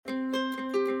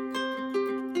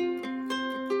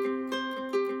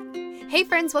Hey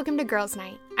friends, welcome to Girls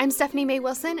Night. I'm Stephanie Mae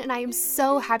Wilson, and I am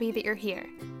so happy that you're here.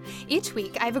 Each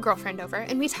week, I have a girlfriend over,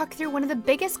 and we talk through one of the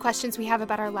biggest questions we have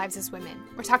about our lives as women.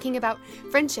 We're talking about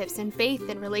friendships and faith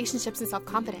and relationships and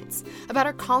self-confidence, about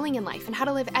our calling in life and how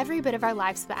to live every bit of our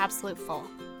lives to the absolute full.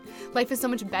 Life is so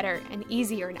much better and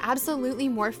easier and absolutely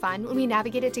more fun when we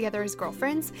navigate it together as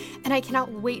girlfriends, and I cannot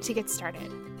wait to get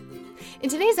started. In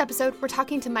today's episode, we're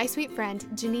talking to my sweet friend,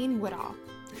 Gennean Woodall.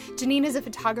 Gennean is a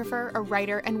photographer, a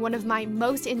writer, and one of my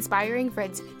most inspiring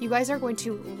friends. You guys are going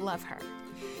to love her.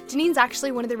 Gennean's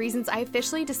actually one of the reasons I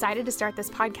officially decided to start this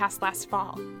podcast last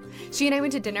fall. She and I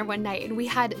went to dinner one night, and we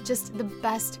had just the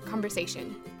best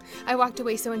conversation. I walked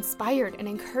away so inspired and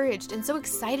encouraged and so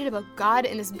excited about God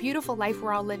and this beautiful life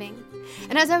we're all living.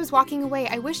 And as I was walking away,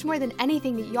 I wished more than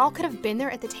anything that y'all could have been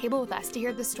there at the table with us to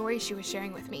hear the story she was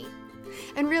sharing with me.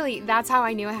 And really, that's how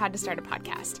I knew I had to start a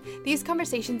podcast. These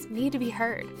conversations need to be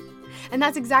heard. And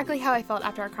that's exactly how I felt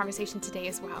after our conversation today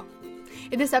as well.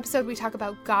 In this episode, we talk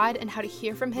about God and how to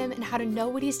hear from Him and how to know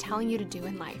what He's telling you to do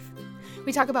in life.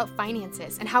 We talk about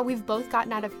finances and how we've both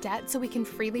gotten out of debt so we can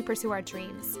freely pursue our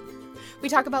dreams. We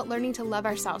talk about learning to love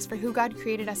ourselves for who God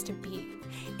created us to be.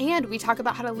 And we talk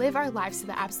about how to live our lives to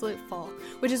the absolute full,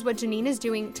 which is what Gennean is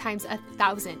doing times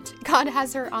 1,000. God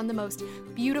has her on the most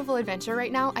beautiful adventure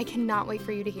right now. I cannot wait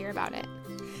for you to hear about it.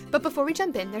 But before we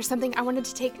jump in, there's something I wanted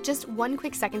to take just one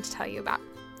quick second to tell you about.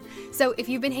 So if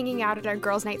you've been hanging out at our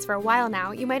girls' nights for a while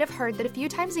now, you might have heard that a few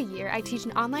times a year I teach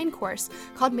an online course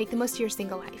called Make the Most of Your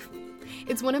Single Life.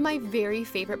 It's one of my very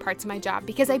favorite parts of my job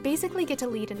because I basically get to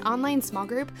lead an online small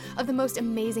group of the most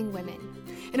amazing women.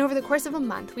 And over the course of a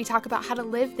month, we talk about how to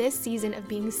live this season of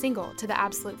being single to the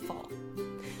absolute full.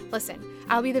 Listen,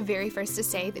 I'll be the very first to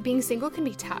say that being single can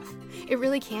be tough. It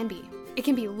really can be. It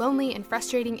can be lonely and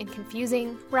frustrating and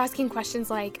confusing. We're asking questions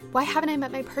like, why haven't I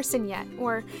met my person yet?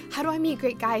 Or how do I meet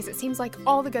great guys? It seems like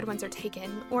all the good ones are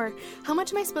taken. Or how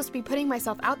much am I supposed to be putting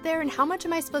myself out there and how much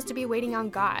am I supposed to be waiting on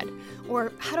God?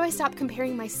 Or how do I stop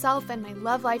comparing myself and my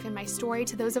love life and my story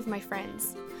to those of my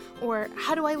friends? Or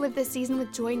how do I live this season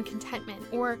with joy and contentment?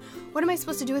 Or what am I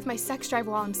supposed to do with my sex drive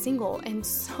while I'm single? And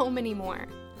so many more.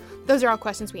 Those are all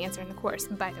questions we answer in the course,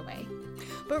 by the way.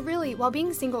 But really, while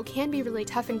being single can be really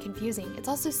tough and confusing, it's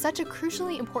also such a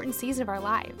crucially important season of our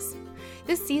lives.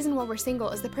 This season while we're single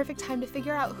is the perfect time to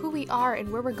figure out who we are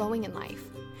and where we're going in life.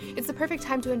 It's the perfect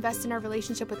time to invest in our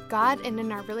relationship with God and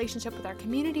in our relationship with our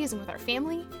communities and with our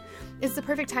family. It's the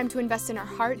perfect time to invest in our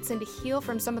hearts and to heal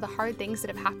from some of the hard things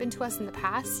that have happened to us in the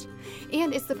past.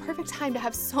 And it's the perfect time to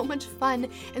have so much fun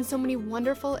and so many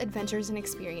wonderful adventures and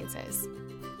experiences.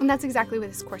 And that's exactly what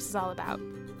this course is all about.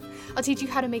 I'll teach you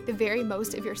how to make the very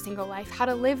most of your single life, how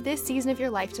to live this season of your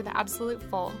life to the absolute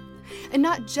full. And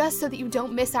not just so that you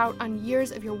don't miss out on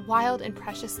years of your wild and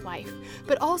precious life,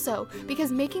 but also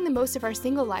because making the most of our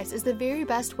single lives is the very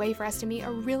best way for us to meet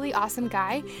a really awesome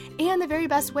guy and the very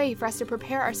best way for us to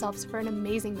prepare ourselves for an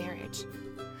amazing marriage.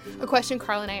 A question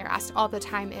Carl and I are asked all the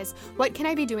time is, what can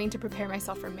I be doing to prepare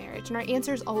myself for marriage? And our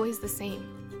answer is always the same.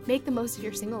 Make the most of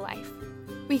your single life.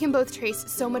 We can both trace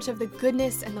so much of the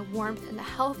goodness and the warmth and the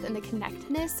health and the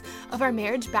connectedness of our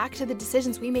marriage back to the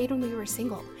decisions we made when we were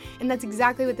single. And that's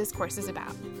exactly what this course is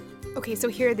about. Okay, so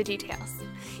here are the details.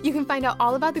 You can find out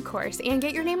all about the course and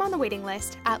get your name on the waiting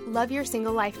list at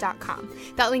loveyoursinglelife.com.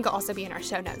 That link will also be in our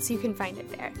show notes, so you can find it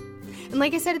there. And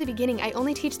like I said at the beginning, I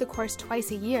only teach the course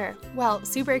twice a year. Well,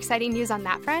 super exciting news on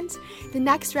that front. The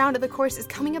next round of the course is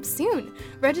coming up soon.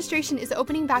 Registration is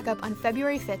opening back up on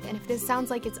February 5th, and if this sounds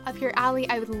like it's up your alley,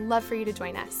 I would love for you to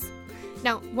join us.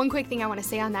 Now, one quick thing I want to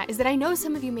say on that is that I know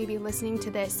some of you may be listening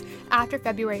to this after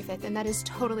February 5th, and that is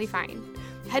totally fine.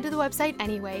 Head to the website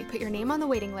anyway, put your name on the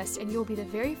waiting list, and you'll be the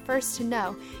very first to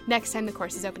know next time the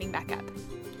course is opening back up.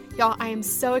 Y'all, I am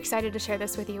so excited to share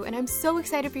this with you, and I'm so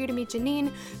excited for you to meet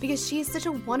Gennean because she is such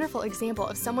a wonderful example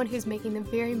of someone who's making the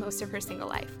very most of her single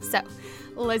life. So,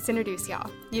 let's introduce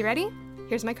y'all. You ready?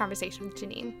 Here's my conversation with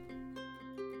Gennean.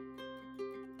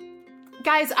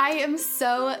 Guys, I am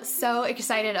so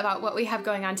excited about what we have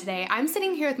going on today. I'm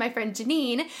sitting here with my friend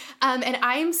Gennean, and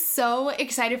I'm so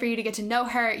excited for you to get to know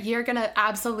her. You're gonna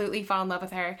absolutely fall in love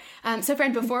with her. So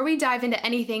friend, before we dive into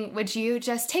anything, would you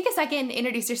just take a second and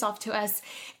introduce yourself to us?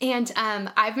 And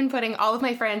I've been putting all of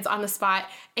my friends on the spot,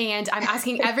 and I'm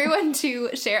asking everyone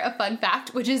to share a fun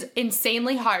fact, which is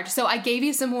insanely hard. So I gave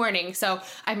you some warning, so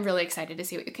I'm really excited to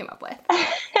see what you came up with.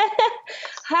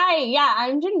 Hi, yeah,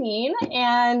 I'm Gennean,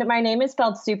 and my name is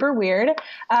spelled super weird,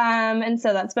 and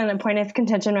so that's been a point of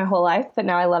contention my whole life, but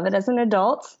now I love it as an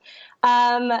adult.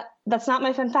 That's not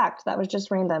my fun fact. That was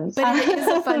just random. But it is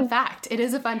a fun fact. It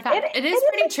is a fun fact. It is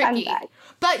pretty tricky.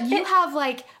 But you have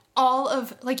like all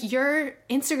of, like, your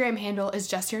Instagram handle is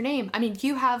just your name. I mean,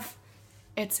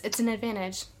 it's an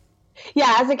advantage.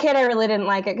 Yeah, as a kid, I really didn't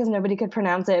like it because nobody could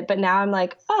pronounce it. But now I'm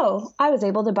like, oh, I was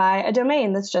able to buy a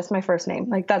domain that's just my first name.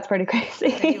 Like, that's pretty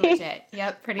crazy. Pretty legit.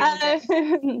 Yep, pretty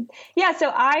legit. Yeah, so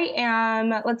I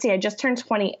am, let's see, I just turned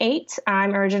 28.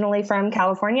 I'm originally from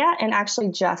California and actually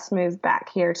just moved back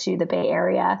here to the Bay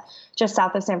Area, just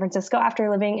south of San Francisco, after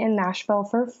living in Nashville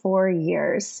for 4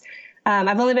 years.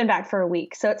 I've only been back for a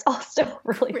week, so it's all still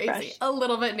really crazy. Fresh. A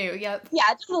little bit new, yep. Yeah,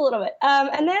 just a little bit.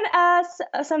 And then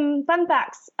some fun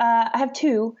facts. I have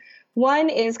two. One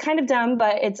is kind of dumb,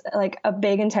 but it's like a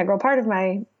big integral part of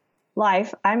my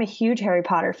life. I'm a huge Harry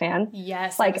Potter fan.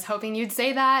 Yes, I was hoping you'd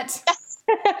say that.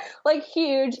 Like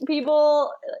huge.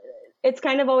 People, it's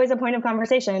kind of always a point of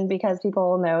conversation because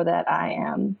people know that I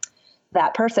am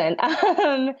that person.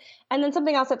 And then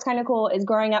something else that's kind of cool is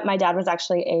growing up, my dad was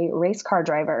actually a race car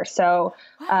driver. So,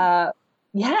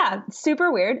 yeah, super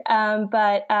weird.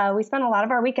 But we spent a lot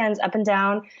of our weekends up and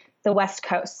down the West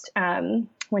Coast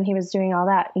when he was doing all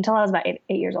that until I was about eight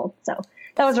years old. So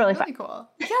that was really fun. Cool.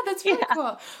 Yeah, that's really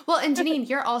cool. Well, and Gennean,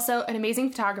 you're also an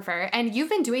amazing photographer, and you've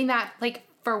been doing that like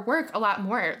for work a lot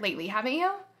more lately, haven't you?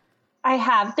 I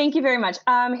have. Thank you very much.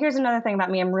 Here's another thing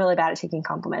about me. I'm really bad at taking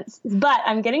compliments, but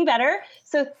I'm getting better.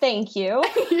 So thank you.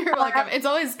 You're welcome. It's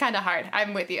always kind of hard.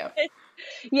 I'm with you.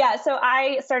 Yeah. So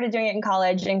I started doing it in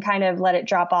college and kind of let it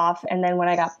drop off. And then when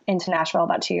I got into Nashville,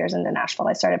 about 2 years into Nashville,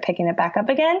 I started picking it back up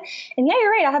again. And yeah, you're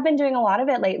right. I have been doing a lot of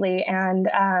it lately,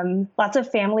 and lots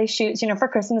of family shoots, for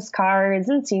Christmas cards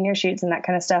and senior shoots and that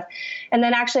kind of stuff. And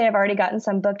then actually I've already gotten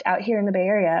some booked out here in the Bay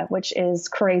Area, which is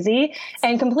crazy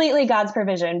and completely God's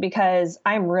provision because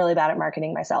I'm really bad at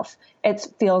marketing myself. It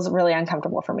feels really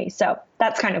uncomfortable for me. So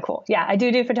that's kind of cool. Yeah, I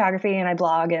do photography and I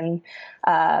blog, and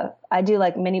I do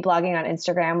like mini blogging on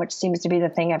Instagram, which seems to be the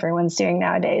thing everyone's doing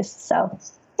nowadays. So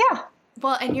yeah.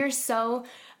 Well, and you're so,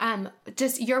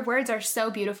 just your words are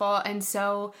so beautiful and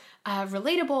so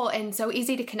relatable and so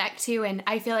easy to connect to. And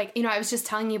I feel like, I was just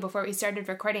telling you before we started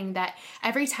recording that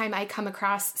every time I come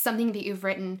across something that you've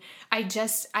written,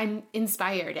 I'm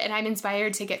inspired, and I'm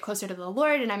inspired to get closer to the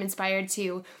Lord, and I'm inspired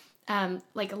to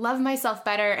love myself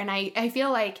better. And I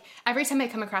feel like every time I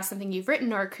come across something you've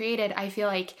written or created, I feel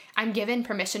like I'm given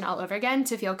permission all over again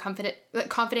to feel confident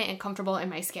and comfortable in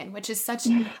my skin, which is such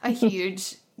a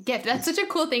huge gift. That's such a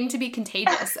cool thing to be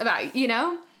contagious about,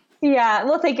 Yeah.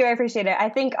 Well, thank you. I appreciate it. I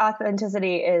think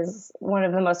authenticity is one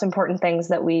of the most important things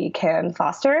that we can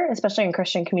foster, especially in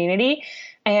Christian community.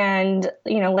 And,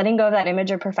 letting go of that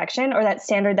image of perfection or that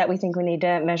standard that we think we need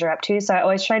to measure up to. So I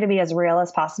always try to be as real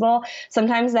as possible.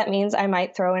 Sometimes that means I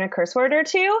might throw in a curse word or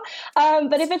two.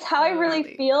 But if it's how I really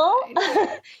feel,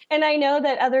 and I know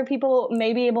that other people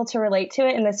may be able to relate to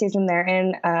it in the season they're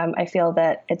in, I feel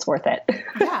that it's worth it.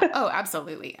 Yeah. Oh,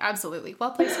 absolutely. Absolutely.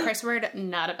 Well-placed curse word,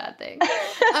 not a bad thing.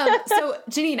 So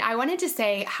Gennean, I wanted to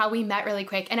say how we met really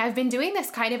quick. And I've been doing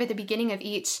this kind of at the beginning of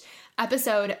each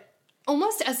episode,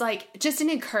 almost as like just an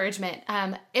encouragement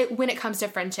when it comes to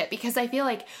friendship, because I feel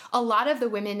like a lot of the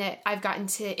women that I've gotten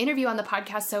to interview on the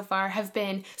podcast so far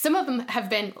some of them have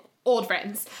been old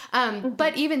friends.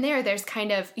 But even there's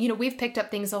kind of, we've picked up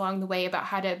things along the way about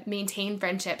how to maintain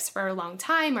friendships for a long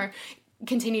time or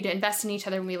continue to invest in each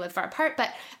other when we live far apart. But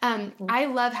I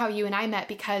love how you and I met,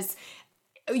 because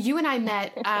you and I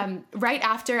met right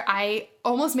after I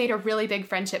almost made a really big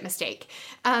friendship mistake.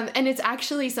 And it's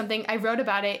actually something, I wrote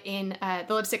about it in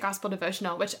the Lipstick Gospel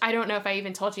Devotional, which I don't know if I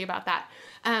even told you about that.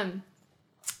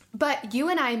 But you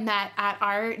and I met at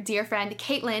our dear friend,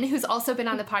 Caitlin, who's also been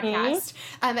on the podcast,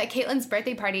 at Caitlin's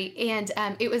birthday party. And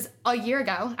it was a year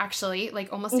ago, actually,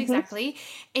 like almost exactly.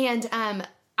 And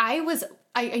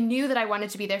I knew that I wanted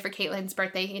to be there for Caitlin's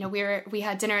birthday. We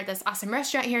had dinner at this awesome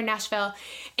restaurant here in Nashville,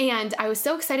 and I was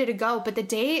so excited to go. But the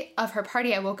day of her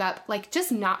party, I woke up like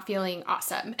just not feeling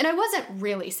awesome. And I wasn't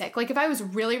really sick. Like if I was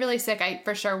really, really sick, I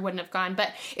for sure wouldn't have gone. But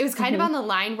it was kind of on the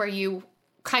line where you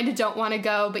kind of don't want to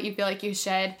go, but you feel like you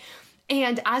should.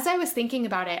 And as I was thinking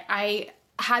about it, I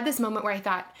had this moment where I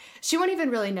thought, she won't even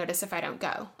really notice if I don't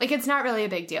go. Like, it's not really a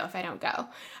big deal if I don't go.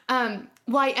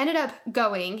 Well, I ended up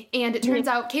going, and it turns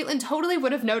out Caitlin totally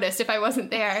would have noticed if I wasn't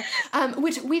there,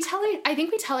 which I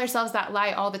think we tell ourselves that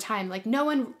lie all the time. Like,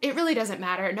 it really doesn't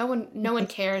matter. No one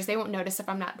cares. They won't notice if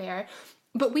I'm not there.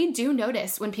 But we do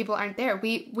notice when people aren't there.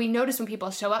 We notice when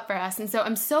people show up for us. And so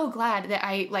I'm so glad that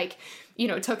I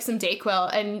took some Dayquil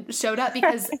and showed up,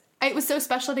 because it was so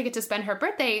special to get to spend her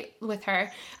birthday with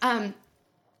her.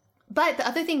 But the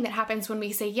other thing that happens when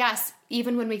we say yes,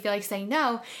 even when we feel like saying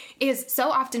no, is so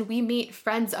often we meet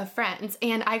friends of friends.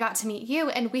 And I got to meet you,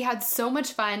 and we had so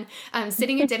much fun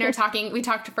sitting at dinner talking. We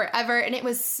talked forever, and it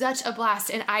was such a blast.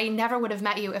 And I never would have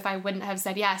met you if I wouldn't have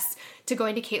said yes to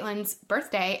going to Caitlin's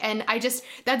birthday. And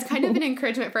that's kind of an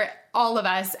encouragement for all of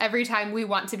us every time we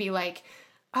want to be like,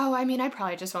 oh, I mean, I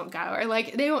probably just won't go, or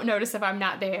like, they won't notice if I'm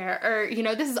not there, or,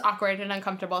 this is awkward and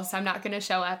uncomfortable, so I'm not going to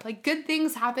show up. Like, good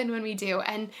things happen when we do.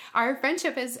 And our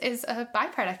friendship is a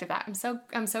byproduct of that.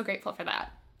 I'm so grateful for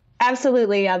that.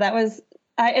 Absolutely. Yeah. That was,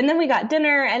 and then we got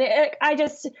dinner, and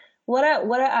what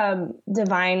a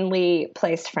divinely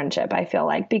placed friendship, I feel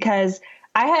like, because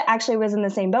I actually was in the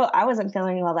same boat. I wasn't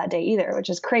feeling well that day either, which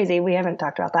is crazy. We haven't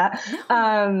talked about that.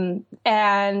 No.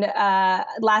 And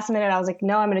last minute, I was like,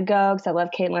 no, I'm going to go because I love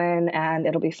Caitlin and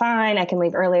it'll be fine. I can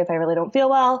leave early if I really don't feel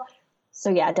well. So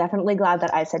yeah, definitely glad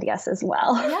that I said yes as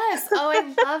well. Yes. Oh, I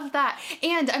love that.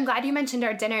 And I'm glad you mentioned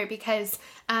our dinner because,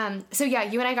 so yeah,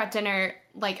 you and I got dinner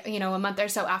like, a month or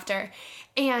so after.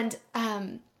 And,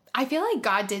 I feel like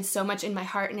God did so much in my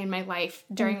heart and in my life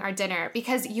during our dinner,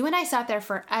 because you and I sat there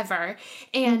forever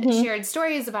and shared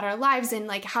stories about our lives and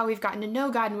like how we've gotten to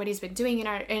know God and what he's been doing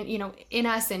in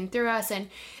us and through us. And,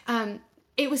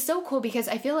 it was so cool because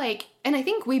I feel like, and I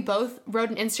think we both wrote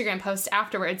an Instagram post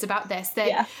afterwards about this,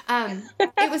 that,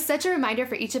 it was such a reminder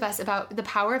for each of us about the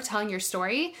power of telling your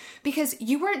story, because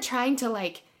you weren't trying to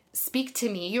like speak to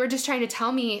me. You were just trying to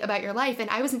tell me about your life, and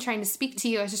I wasn't trying to speak to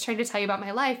you. I was just trying to tell you about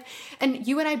my life. And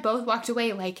you and I both walked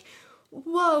away like,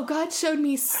 whoa, God showed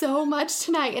me so much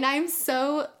tonight. And I'm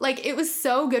so, like, it was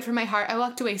so good for my heart. I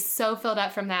walked away so filled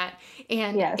up from that.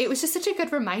 And it was just such a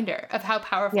good reminder of how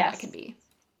powerful that can be.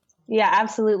 Yeah,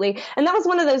 absolutely. And that was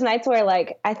one of those nights where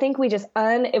like, I think we just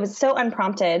it was so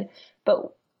unprompted,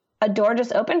 but a door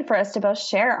just opened for us to both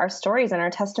share our stories and our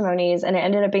testimonies. And it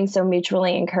ended up being so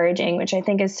mutually encouraging, which I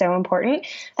think is so important.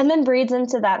 And then breeds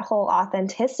into that whole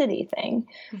authenticity thing.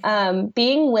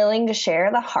 Being willing to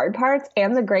share the hard parts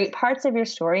and the great parts of your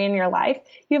story in your life.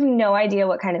 You have no idea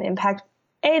what kind of impact,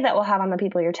 A, that will have on the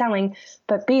people you're telling,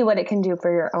 but B, what it can do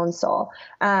for your own soul.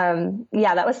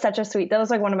 That was such a sweet, that was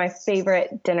like one of my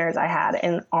favorite dinners I had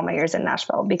in all my years in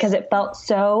Nashville, because it felt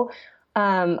so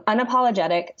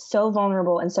unapologetic, so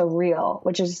vulnerable, and so real,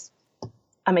 which is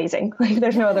amazing. Like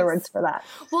there's no other words for that.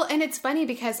 Well, and it's funny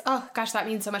because, oh gosh, that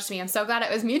means so much to me. I'm so glad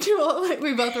it was mutual. Like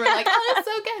we both were like, oh, that's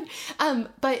so good.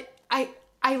 But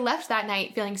I left that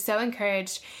night feeling so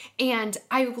encouraged, and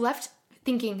I left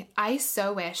thinking, I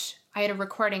so wish I had a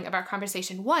recording of our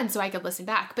conversation, one, so I could listen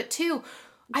back, but two,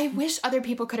 I wish other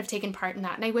people could have taken part in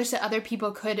that. And I wish that other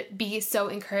people could be so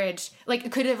encouraged,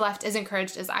 like could have left as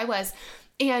encouraged as I was.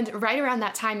 And right around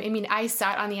that time, I mean, I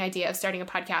sat on the idea of starting a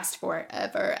podcast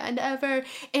forever and ever.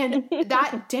 And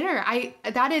that dinner, I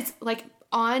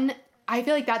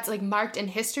feel like that's like marked in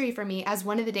history for me as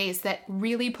one of the days that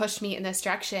really pushed me in this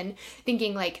direction,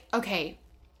 thinking like, okay,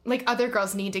 like other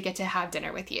girls need to get to have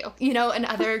dinner with you, and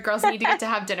other girls need to get to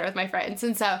have dinner with my friends.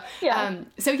 And so,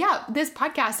 this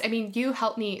podcast, I mean, you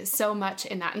helped me so much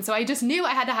in that. And so I just knew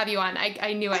I had to have you on.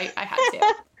 I knew I had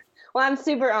to. Well, I'm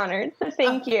super honored. So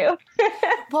thank you.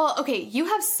 Well, okay. You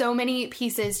have so many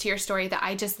pieces to your story that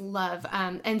I just love.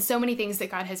 And so many things that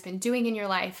God has been doing in your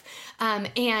life. So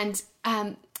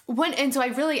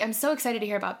I'm so excited to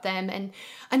hear about them. And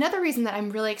another reason that I'm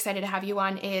really excited to have you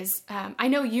on is, I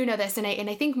know you know this, and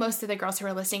I think most of the girls who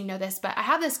are listening know this, but I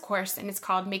have this course and it's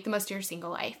called Make the Most of Your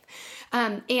Single Life.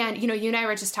 And you and I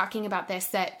were just talking about this,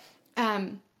 that,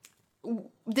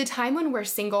 the time when we're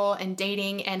single and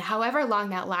dating and however long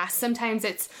that lasts, sometimes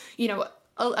it's,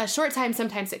 a short time,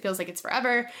 sometimes it feels like it's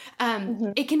forever.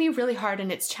 It can be really hard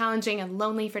and it's challenging and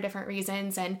lonely for different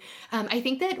reasons. And I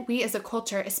think that we as a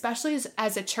culture, especially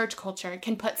as a church culture,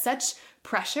 can put such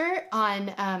pressure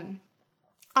on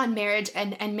marriage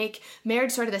and make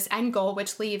marriage sort of this end goal,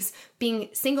 which leaves being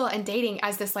single and dating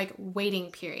as this like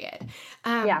waiting period.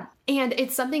 And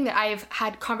it's something that I've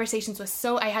had conversations with.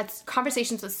 I had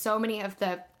conversations with so many of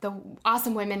the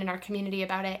awesome women in our community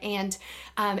about it. And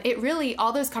it really,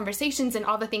 all those conversations and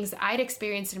all the things that I'd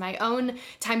experienced in my own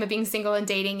time of being single and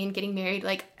dating and getting married,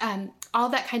 like all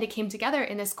that kind of came together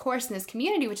in this course, in this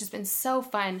community, which has been so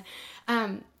fun.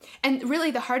 And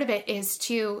really the heart of it is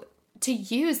to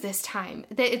use this time,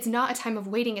 that it's not a time of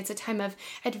waiting. It's a time of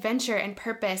adventure and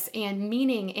purpose and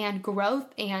meaning and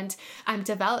growth and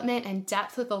development and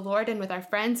depth with the Lord and with our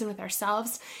friends and with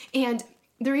ourselves. And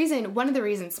one of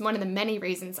the many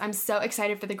reasons I'm so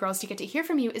excited for the girls to get to hear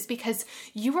from you is because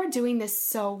you are doing this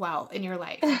so well in your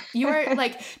life. You are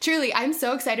like, truly, I'm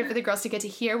so excited for the girls to get to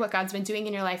hear what God's been doing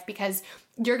in your life, because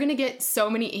you're going to get so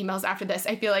many emails after this.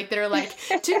 I feel like they're like,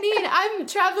 Gennean, I'm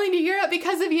traveling to Europe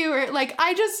because of you, or like,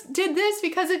 I just did this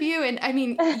because of you. And I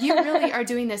mean, you really are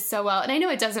doing this so well. And I know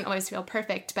it doesn't always feel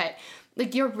perfect, but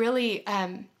like, you're really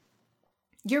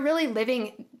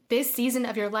living this season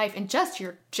of your life and just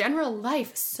your general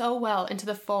life so well into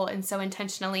the full and so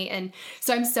intentionally. And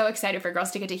so I'm so excited for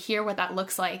girls to get to hear what that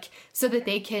looks like, so that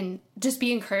they can just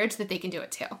be encouraged that they can do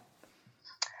it too.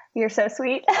 You're so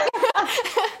sweet.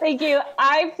 Thank you.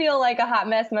 I feel like a hot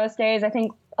mess most days. I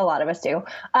think a lot of us do.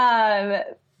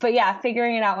 But yeah,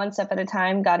 figuring it out one step at a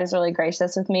time. God is really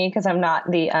gracious with me, because I'm not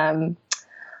the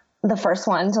first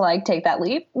one to like take that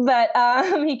leap, but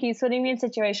he keeps putting me in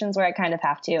situations where I kind of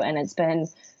have to, and it's been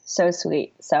so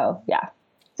sweet. So yeah.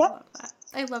 Yep.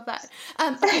 I love that.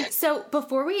 Okay, so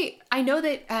I know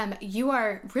that you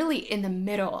are really in the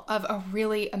middle of a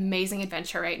really amazing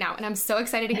adventure right now, and I'm so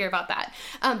excited to hear about that.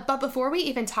 But before we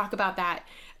even talk about that,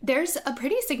 there's a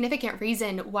pretty significant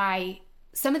reason why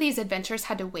some of these adventures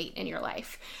had to wait in your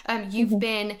life. You've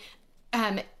been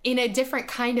in a different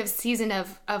kind of season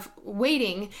of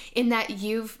waiting, in that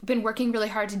you've been working really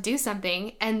hard to do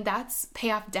something, and that's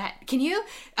pay off debt. Can you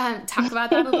talk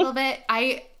about that a little bit?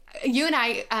 You and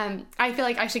I feel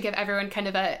like I should give everyone kind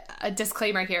of a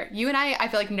disclaimer here. You and I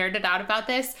feel like nerded out about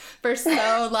this for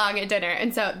so long at dinner.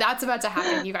 And so that's about to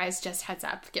happen. You guys, just heads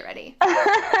up, get ready.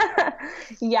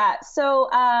 Yeah. So,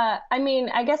 I mean,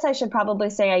 I guess I should probably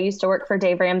say I used to work for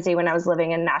Dave Ramsey when I was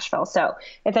living in Nashville. So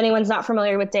if anyone's not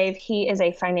familiar with Dave, he is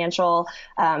a financial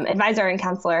advisor and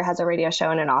counselor, has a radio show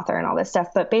and an author and all this stuff.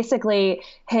 But basically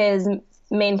his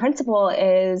main principle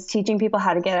is teaching people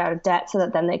how to get out of debt so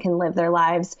that then they can live their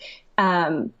lives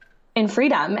in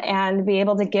freedom and be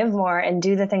able to give more and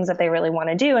do the things that they really want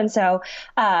to do. And so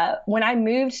when I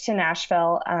moved to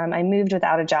Nashville, I moved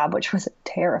without a job, which was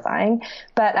terrifying,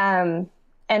 but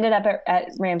ended up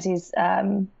at Ramsey's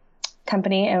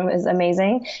company, and it was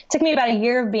amazing. It took me about a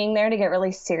year of being there to get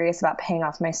really serious about paying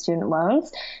off my student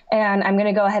loans. And I'm going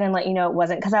to go ahead and let you know it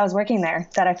wasn't because I was working there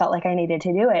that I felt like I needed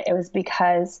to do it. It was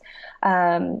because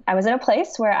I was in a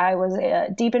place where I was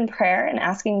deep in prayer and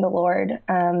asking the Lord,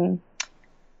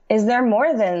 is there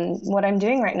more than what I'm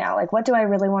doing right now? Like, what do I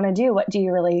really want to do? What do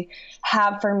you really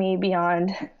have for me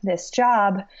beyond this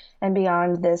job and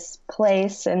beyond this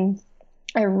place? And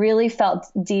I really felt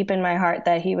deep in my heart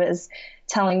that he was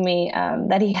telling me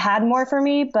that he had more for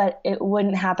me, but it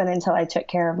wouldn't happen until I took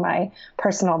care of my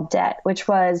personal debt, which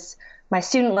was my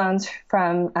student loans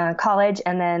from college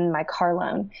and then my car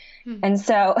loan. Mm-hmm. And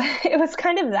so it was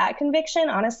kind of that conviction,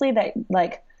 honestly, that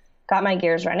like got my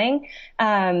gears running.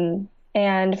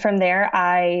 And from there,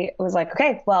 I was like,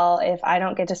 okay, well, if I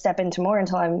don't get to step into more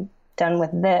until I'm done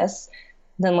with this,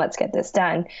 then let's get this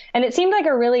done. And it seemed like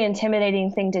a really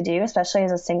intimidating thing to do, especially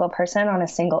as a single person on a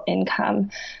single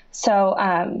income. So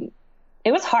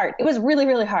it was hard. It was really,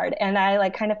 really hard. And I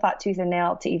like kind of fought tooth and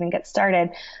nail to even get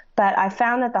started. But I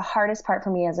found that the hardest part for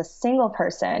me as a single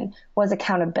person was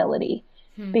accountability,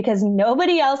 because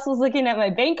nobody else was looking at my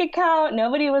bank account.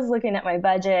 Nobody was looking at my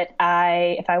budget.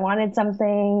 If I wanted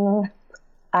something,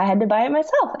 I had to buy it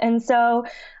myself. And so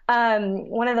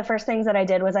one of the first things that I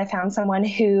did was I found someone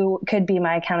who could be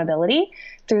my accountability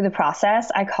through the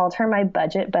process. I called her my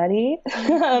budget buddy.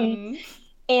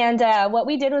 And what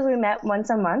we did was we met once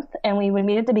a month, and we would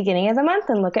meet at the beginning of the month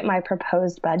and look at my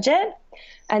proposed budget.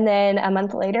 And then a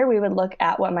month later, we would look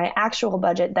at what my actual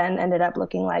budget then ended up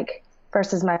looking like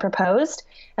versus my proposed.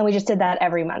 And we just did that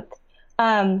every month.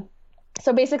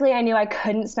 So basically, I knew I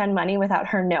couldn't spend money without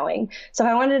her knowing. So if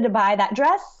I wanted to buy that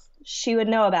dress, she would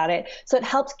know about it. So it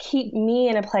helped keep me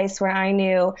in a place where I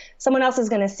knew someone else is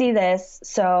going to see this,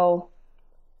 so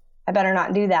I better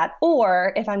not do that.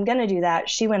 Or if I'm going to do that,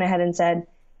 she went ahead and said,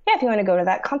 yeah, if you want to go to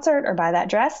that concert or buy that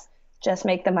dress, just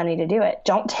make the money to do it.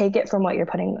 Don't take it from what you're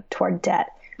putting toward debt,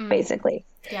 basically.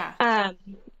 Yeah.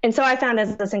 And so I found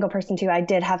as a single person too, I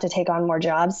did have to take on more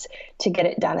jobs to get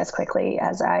it done as quickly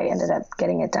as I ended up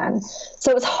getting it done.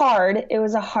 So it was hard. It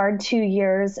was a hard 2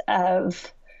 years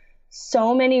of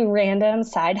so many random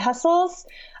side hustles.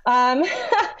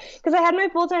 Because I had my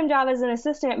full-time job as an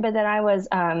assistant, but then I was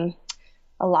a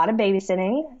lot of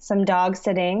babysitting, some dog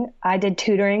sitting. I did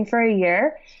tutoring for a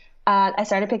year. I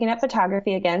started picking up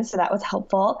photography again, so that was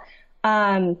helpful.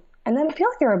 And then I feel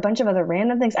like there were a bunch of other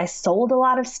random things. I sold a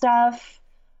lot of stuff.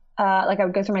 Like I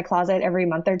would go through my closet every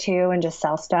month or two and just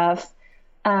sell stuff.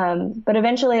 But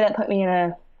eventually that put me in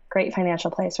a great financial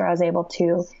place where I was able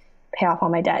to pay off all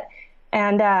my debt.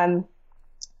 And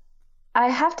I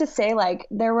have to say, like,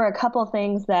 there were a couple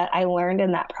things that I learned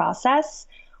in that process.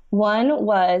 One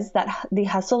was that the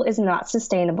hustle is not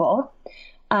sustainable.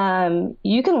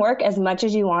 You can work as much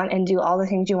as you want and do all the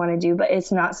things you want to do, but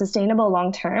it's not sustainable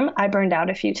long term. I burned out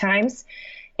a few times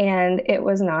and it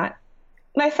was not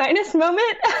my finest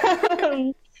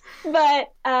moment.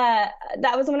 But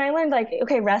that was when I learned, like,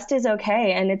 okay, rest is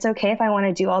okay. And it's okay if I want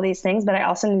to do all these things, but I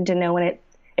also need to know when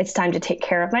it's time to take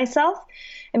care of myself.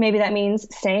 And maybe that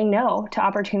means saying no to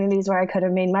opportunities where I could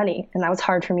have made money. And that was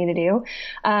hard for me to do.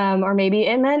 Or maybe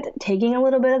it meant taking a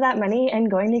little bit of that money and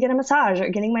going to get a massage or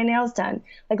getting my nails done.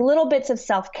 Like, little bits of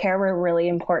self-care were really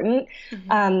important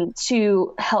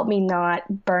to help me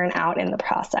not burn out in the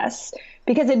process.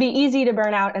 Because it'd be easy to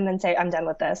burn out and then say, I'm done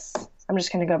with this. I'm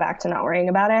just going to go back to not worrying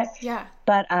about it. Yeah.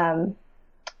 But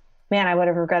man, I would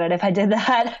have regretted if I did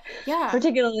that. Yeah.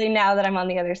 Particularly now that I'm on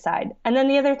the other side. And then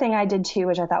the other thing I did too,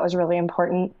 which I thought was really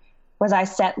important, was I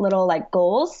set little like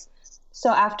goals. So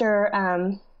after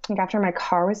my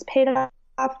car was paid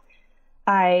off,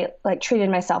 I like treated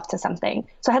myself to something.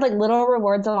 So I had like little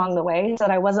rewards along the way so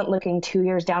that I wasn't looking 2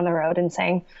 years down the road and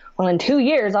saying, well, in 2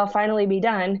 years, I'll finally be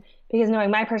done. Because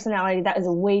knowing my personality, that is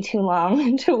way too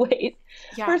long to wait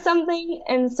for something.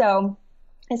 And so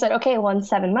I said, okay, well, in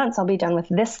 7 months, I'll be done with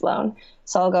this loan.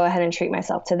 So I'll go ahead and treat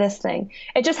myself to this thing.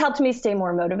 It just helped me stay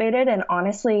more motivated and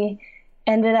honestly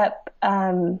ended up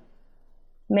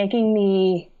making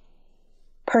me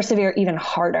persevere even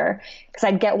harder because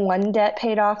I'd get one debt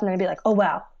paid off and then I'd be like, oh,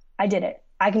 wow, I did it.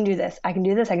 I can do this. I can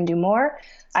do this. I can do more.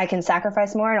 I can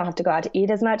sacrifice more. I don't have to go out to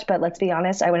eat as much. But let's be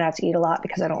honest, I went out to eat a lot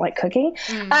because I don't like cooking.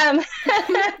 Yep.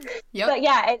 But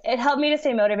yeah, it helped me to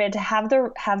stay motivated, to have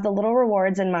the little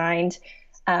rewards in mind.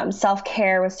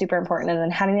 Self-care was super important. And then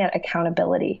having that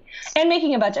accountability and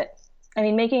making a budget. I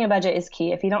mean, making a budget is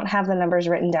key. If you don't have the numbers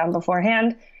written down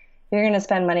beforehand, you're going to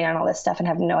spend money on all this stuff and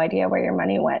have no idea where your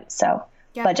money went. So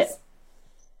budget.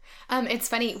 It's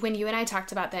funny when you and I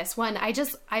talked about this. One, I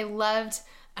loved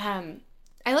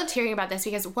hearing about this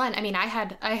because one, I mean, I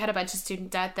had a bunch of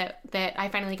student debt that I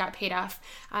finally got paid off,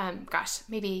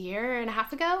 maybe a year and a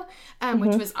half ago,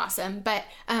 which was awesome. But,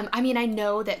 I mean, I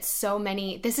know that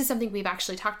this is something we've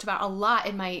actually talked about a lot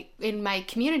in my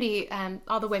community,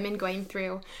 all the women going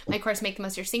through my course, Make the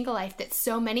Most of Your Single Life, that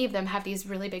so many of them have these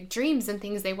really big dreams and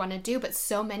things they want to do, but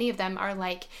so many of them are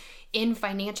like in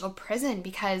financial prison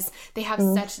because they have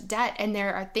such debt, and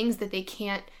there are things that they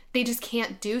just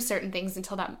can't do certain things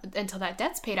until that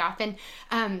debt's paid off. And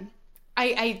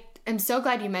I am so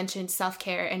glad you mentioned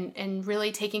self-care and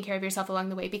really taking care of yourself along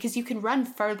the way, because you can run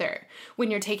further when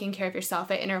you're taking care of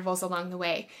yourself at intervals along the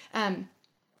way.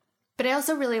 But I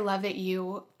also really love that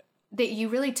you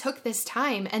really took this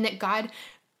time and that God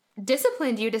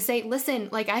disciplined you to say, listen,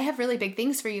 like, I have really big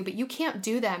things for you, but you can't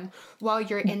do them while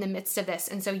you're in the midst of this.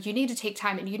 And so you need to take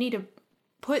time and you need to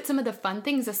put some of the fun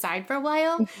things aside for a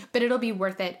while, but it'll be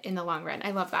worth it in the long run.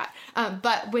 I love that.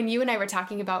 But when you and I were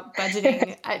talking about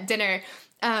budgeting at dinner,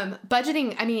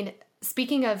 budgeting, I mean,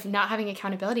 speaking of not having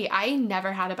accountability, I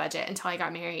never had a budget until I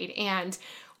got married. And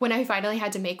when I finally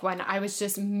had to make one, I was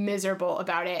just miserable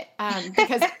about it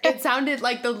because it sounded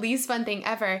like the least fun thing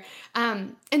ever.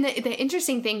 And the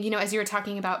interesting thing, as you were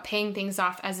talking about paying things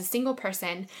off as a single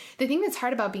person, the thing that's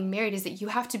hard about being married is that you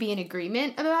have to be in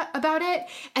agreement about it,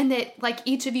 and that like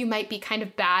each of you might be kind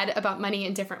of bad about money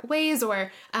in different ways,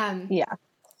 or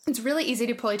it's really easy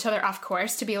to pull each other off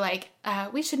course, to be like,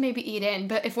 we should maybe eat in.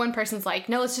 But if one person's like,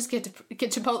 no, let's just get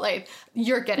Chipotle,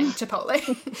 you're getting Chipotle.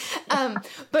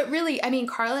 But really, I mean,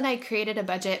 Carl and I created a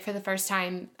budget for the first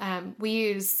time. We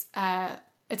use,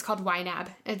 it's called YNAB.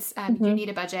 It's You Need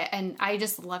a Budget. And I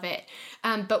just love it.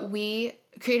 But we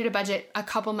created a budget a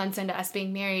couple months into us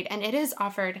being married, and it has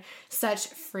offered such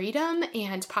freedom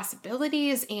and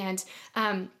possibilities. And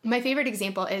my favorite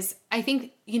example is, I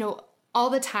think, all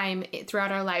the time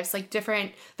throughout our lives, like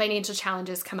different financial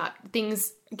challenges come up,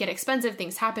 things get expensive,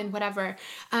 things happen, whatever.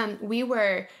 Carl,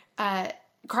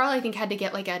 I think, had to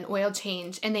get like an oil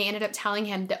change, and they ended up telling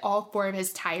him that all 4 of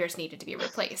his tires needed to be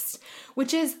replaced,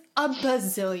 which is $1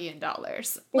 bazillion,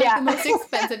 like the most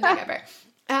expensive thing ever.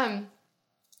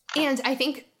 And I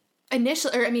think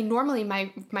normally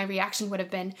my reaction would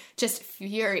have been just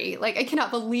fury. Like, I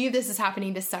cannot believe this is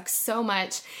happening. This sucks so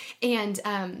much.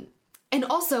 And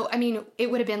also, I mean,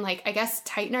 it would have been like, I guess,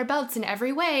 tighten our belts in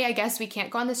every way. I guess we can't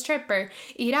go on this trip or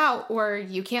eat out, or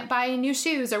you can't buy new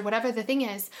shoes, or whatever the thing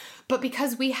is. But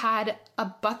because we had a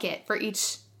bucket for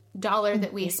each dollar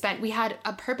that we spent, we had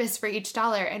a purpose for each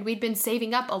dollar, and we'd been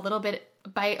saving up a little bit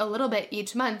by a little bit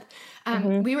each month.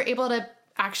 We were able to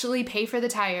actually pay for the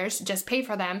tires, just pay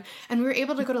for them. And we were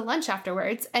able to go to lunch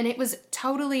afterwards, and it was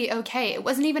totally okay. It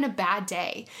wasn't even a bad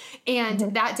day.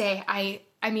 And that day,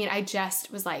 I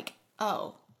just was like,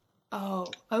 oh,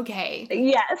 okay.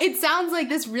 Yes. It sounds like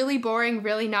this really boring,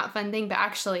 really not fun thing, but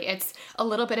actually it's a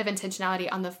little bit of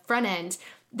intentionality on the front end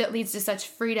that leads to such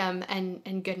freedom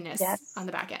and goodness on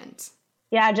the back end.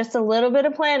 Yeah, just a little bit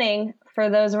of planning for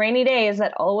those rainy days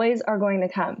that always are going to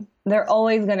come. They're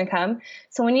always going to come.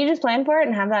 So when you just plan for it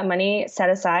and have that money set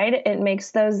aside, it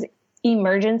makes those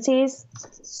emergencies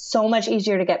so much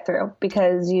easier to get through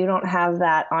because you don't have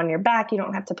that on your back. You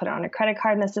don't have to put it on a credit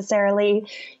card necessarily.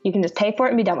 You can just pay for it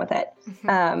and be done with it.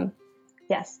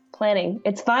 Yes, planning.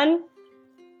 It's fun.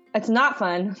 It's not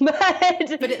fun,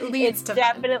 but it leads to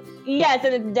fun. Yes,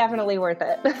 and it's definitely worth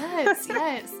it.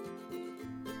 Yes.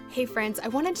 Hey friends, I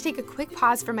wanted to take a quick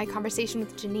pause from my conversation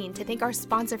with Gennean to thank our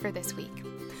sponsor for this week.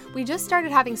 We just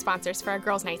started having sponsors for our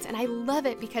girls' nights, and I love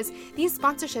it because these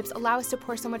sponsorships allow us to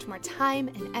pour so much more time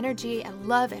and energy and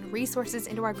love and resources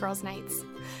into our girls' nights.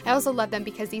 I also love them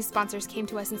because these sponsors came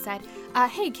to us and said,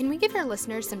 hey, can we give your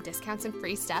listeners some discounts and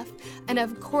free stuff? And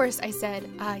of course I said,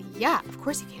 yeah, of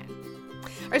course you can.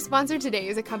 Our sponsor today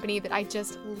is a company that I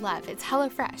just love. It's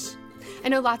HelloFresh. I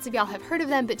know lots of y'all have heard of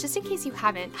them, but just in case you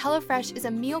haven't, HelloFresh is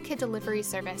a meal kit delivery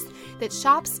service that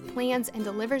shops, plans, and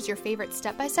delivers your favorite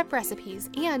step-by-step recipes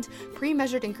and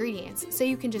pre-measured ingredients so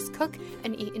you can just cook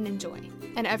and eat and enjoy.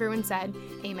 And everyone said,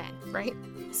 amen, right?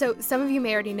 So some of you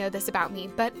may already know this about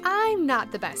me, but I'm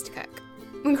not the best cook.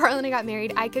 When Carl and I got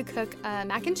married, I could cook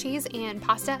mac and cheese and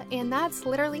pasta, and that's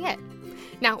literally it.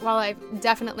 Now, while I've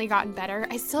definitely gotten better,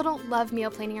 I still don't love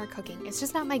meal planning or cooking. It's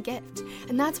just not my gift,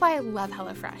 and that's why I love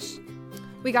HelloFresh.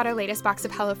 We got our latest box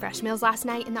of HelloFresh meals last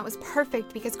night, and that was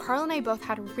perfect because Carl and I both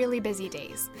had really busy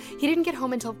days. He didn't get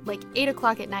home until like 8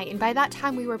 o'clock at night, and by that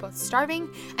time we were both starving,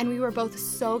 and we were both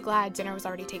so glad dinner was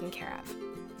already taken care of.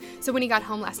 So when he got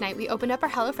home last night, we opened up our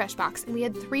HelloFresh box, and we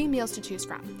had 3 meals to choose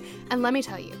from. And let me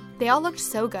tell you, they all looked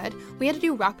so good, we had to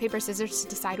do rock, paper, scissors to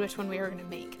decide which one we were going to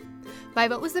make. My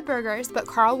vote was the burgers, but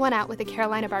Carl won out with the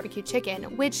Carolina barbecue chicken,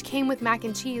 which came with mac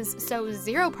and cheese, so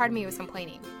zero part of me was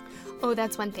complaining. Oh,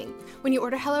 that's one thing. When you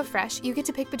order HelloFresh, you get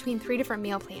to pick between 3 different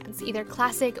meal plans, either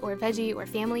classic or veggie or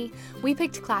family. We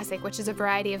picked classic, which is a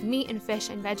variety of meat and fish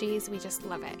and veggies. We just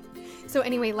love it. So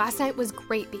anyway, last night was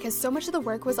great because so much of the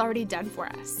work was already done for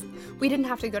us. We didn't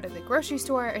have to go to the grocery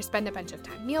store or spend a bunch of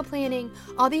time meal planning.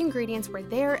 All the ingredients were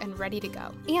there and ready to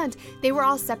go. And they were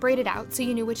all separated out so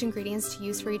you knew which ingredients to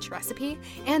use for each recipe.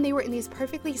 And they were in these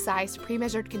perfectly sized,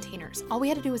 pre-measured containers. All we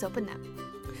had to do was open them.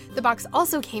 The box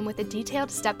also came with a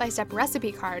detailed step-by-step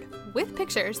recipe card with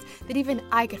pictures that even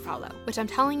I could follow, which I'm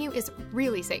telling you is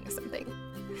really saying something.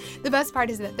 The best part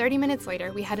is that 30 minutes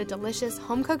later, we had a delicious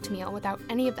home-cooked meal without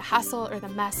any of the hassle or the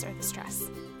mess or the stress.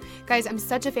 Guys, I'm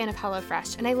such a fan of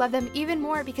HelloFresh, and I love them even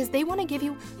more because they want to give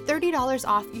you $30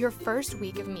 off your first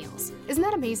week of meals. Isn't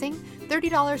that amazing?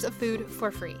 $30 of food for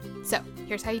free. So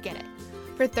here's how you get it.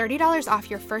 For $30 off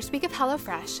your first week of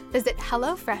HelloFresh, visit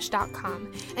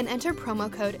HelloFresh.com and enter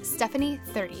promo code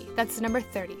Stephanie30. That's the number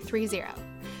 30.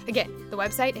 Again, the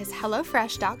website is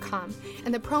HelloFresh.com,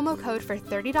 and the promo code for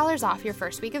 $30 off your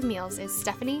first week of meals is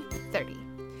Stephanie30.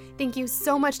 Thank you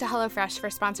so much to HelloFresh for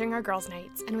sponsoring our girls'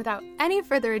 nights, and without any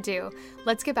further ado,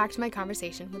 let's get back to my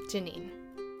conversation with Gennean.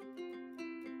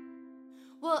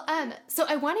 Well, so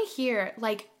I want to hear,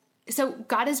 so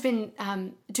God has been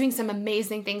doing some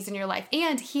amazing things in your life,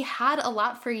 and he had a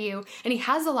lot for you, and he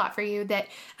has a lot for you that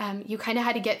you kind of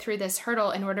had to get through this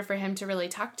hurdle in order for him to really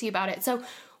talk to you about it. So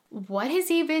what has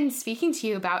he been speaking to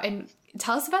you about? And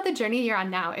tell us about the journey you're on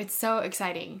now. It's so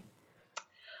exciting.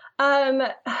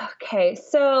 Okay,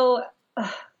 so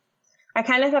I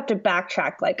kind of have to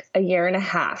backtrack like a year and a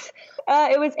half.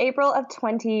 It was April of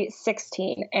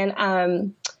 2016,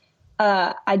 and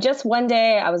I just one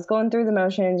day I was going through the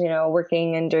motions,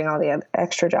 working and doing all the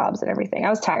extra jobs and everything. I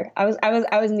was tired. I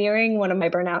was nearing one of my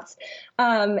burnouts.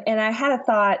 And I had a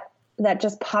thought that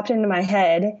just popped into my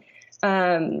head,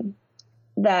 I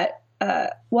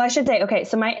should say, okay,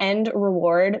 so my end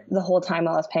reward the whole time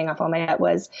while I was paying off all my debt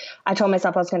was I told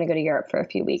myself I was going to go to Europe for a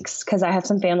few weeks because I have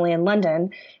some family in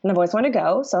London and I've always wanted to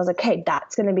go. So I was like, hey,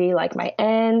 that's going to be like my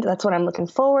end. That's what I'm looking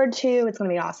forward to. It's going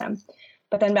to be awesome.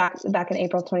 But then back in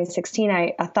April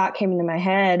 2016, a thought came into my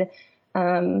head,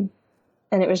 and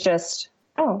it was just,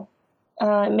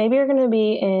 maybe you're going to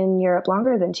be in Europe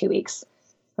longer than 2 weeks.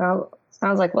 Well, I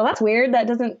was like, well, that's weird. That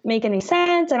doesn't make any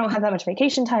sense. I don't have that much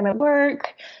vacation time at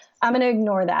work. I'm going to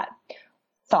ignore that.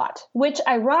 thought, which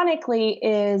ironically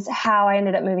is how I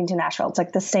ended up moving to Nashville. It's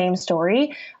like the same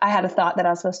story. I had a thought that I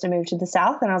was supposed to move to the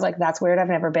South, and I was like, that's weird. I've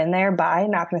never been there. Bye.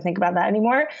 Not going to think about that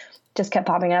anymore. Just kept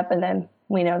popping up. And then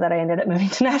we know that I ended up moving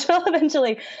to Nashville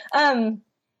eventually.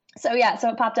 So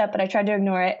it popped up, but I tried to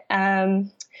ignore it.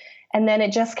 And then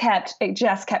it just kept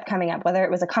coming up, whether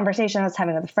it was a conversation I was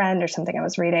having with a friend or something I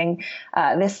was reading.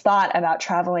 This thought about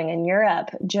traveling in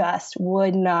Europe just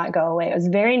would not go away. It was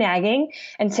very nagging.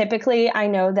 And typically I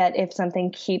know that if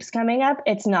something keeps coming up,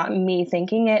 it's not me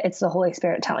thinking it, it's the Holy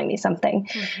Spirit telling me something.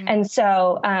 Mm-hmm. And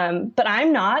so, but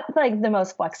I'm not like the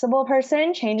most flexible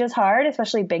person. Change is hard,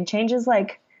 especially big changes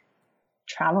like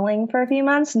traveling for a few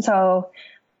months. And so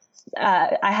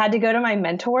I had to go to my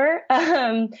mentor,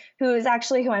 who is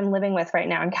actually who I'm living with right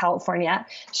now in California.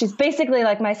 She's basically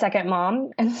like my second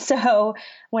mom. And so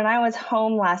when I was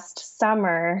home last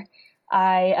summer,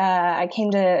 I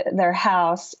came to their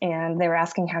house and they were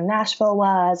asking how Nashville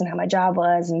was and how my job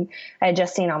was. And I had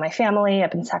just seen all my family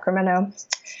up in Sacramento.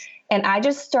 And I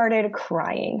just started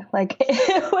crying. Like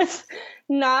it was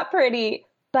not pretty,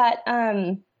 but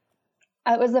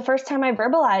it was the first time I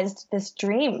verbalized this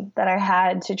dream that I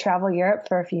had to travel Europe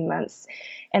for a few months.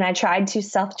 And I tried to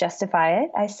self-justify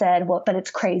it. I said, well, but it's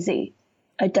crazy.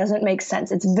 It doesn't make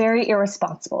sense. It's very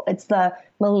irresponsible. It's the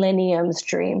millennium's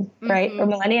dream, right? Mm-hmm. Or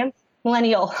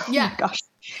millennial. Yeah. Oh my gosh.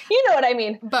 You know what I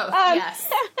mean? Both, yes.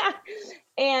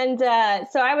 And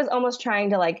so I was almost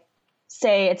trying to like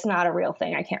say it's not a real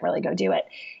thing. I can't really go do it.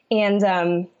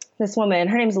 And this woman,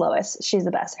 her name's Lois. She's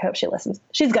the best. I hope she listens.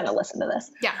 She's going to listen to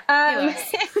this. Yeah.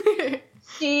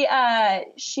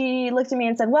 She looked at me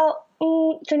and said, well,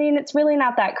 Gennean, it's really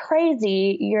not that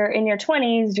crazy. You're in your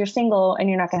 20s, you're single, and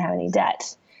you're not going to have any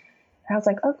debt. And I was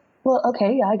like, oh, well,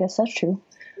 okay. Yeah, I guess that's true.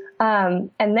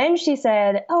 And then she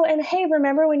said, oh, and hey,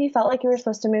 remember when you felt like you were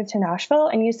supposed to move to Nashville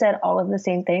and you said all of the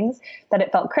same things, that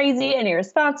it felt crazy and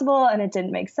irresponsible and it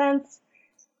didn't make sense?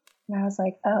 And I was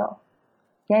like, oh.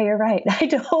 Yeah, you're right. I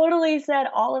totally said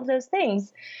all of those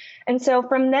things. And so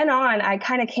from then on, I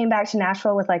kind of came back to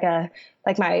Nashville with the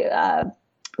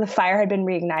fire had been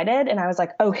reignited. And I was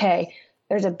like, okay,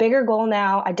 there's a bigger goal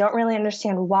now. I don't really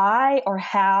understand why or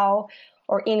how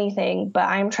or anything, but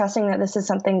I'm trusting that this is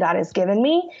something God has given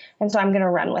me. And so I'm going to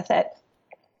run with it.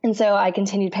 And so I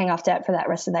continued paying off debt for that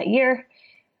rest of that year.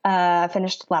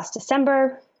 Finished last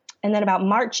December. And then about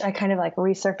March, I kind of like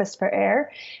resurfaced for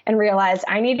air and realized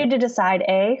I needed to decide,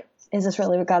 A, is this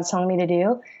really what God's telling me to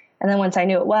do? And then once I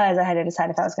knew it was, I had to decide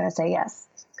if I was going to say yes.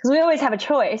 Because we always have a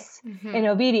choice in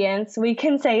obedience. We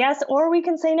can say yes or we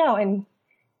can say no. And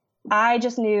I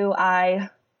just knew I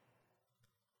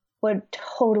would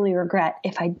totally regret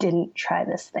if I didn't try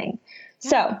this thing. Yeah.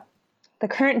 So the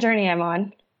current journey I'm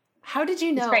on. How did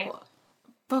you know?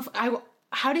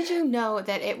 How did you know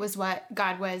that it was what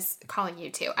God was calling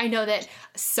you to? I know that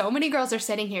so many girls are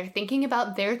sitting here thinking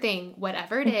about their thing,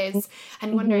 whatever it is,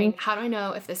 and wondering, how do I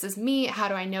know if this is me? How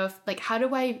do I know if, like, how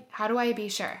do I be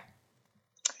sure?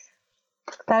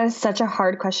 That is such a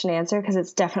hard question to answer because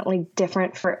it's definitely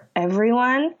different for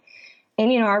everyone.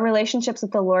 And, our relationships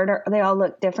with the Lord, they all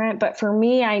look different. But for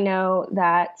me, I know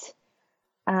that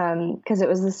because it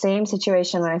was the same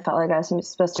situation when I felt like I was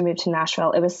supposed to move to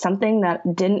Nashville. It was something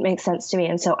that didn't make sense to me.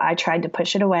 And so I tried to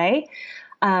push it away.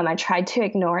 I tried to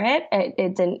ignore it.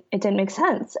 It didn't make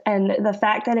sense. And the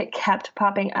fact that it kept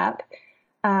popping up,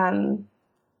 it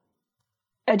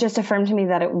just affirmed to me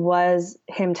that it was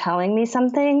him telling me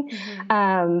something.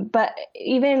 But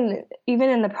even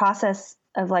in the process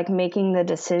of like making the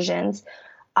decisions,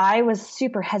 I was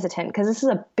super hesitant because this is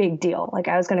a big deal. Like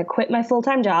I was going to quit my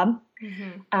full-time job.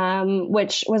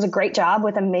 Which was a great job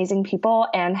with amazing people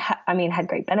and had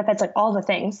great benefits, like all the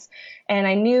things. And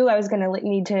I knew I was going to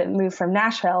need to move from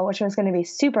Nashville, which was going to be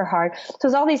super hard. So it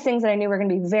was all these things that I knew were going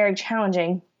to be very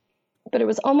challenging, but it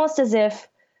was almost as if,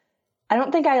 I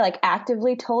don't think I like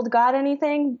actively told God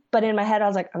anything, but in my head, I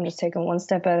was like, I'm just taking one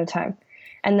step at a time.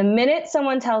 And the minute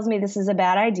someone tells me this is a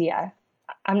bad idea,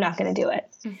 I'm not going to do it.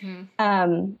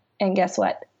 And guess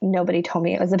what? Nobody told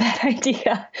me it was a bad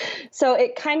idea. So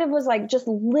it kind of was like just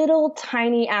little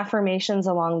tiny affirmations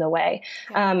along the way.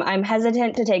 I'm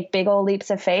hesitant to take big old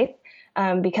leaps of faith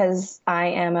because I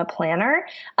am a planner.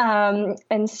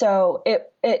 And so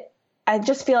I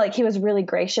just feel like he was really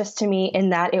gracious to me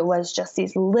in that it was just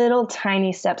these little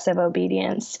tiny steps of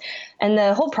obedience. And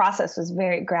the whole process was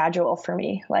very gradual for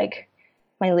me. Like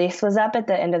my lease was up at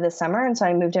the end of the summer. And so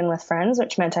I moved in with friends,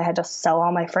 which meant I had to sell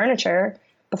all my furniture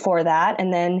before that.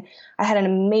 And then I had an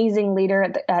amazing leader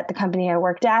at the company I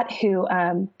worked at who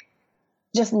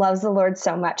just loves the Lord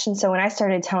so much. And so when I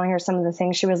started telling her some of the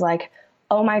things, she was like,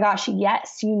 oh my gosh,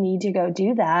 yes, you need to go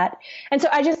do that. And so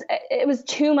it was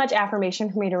too much affirmation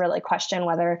for me to really question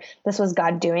whether this was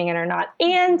God doing it or not.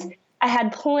 And I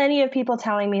had plenty of people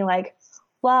telling me like,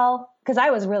 well, because I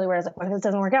was really worried. I was like, what if this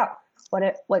doesn't work out? What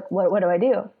do I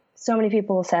do? So many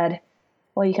people said,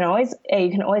 well, you can always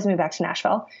move back to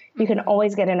Nashville. You can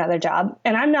always get another job.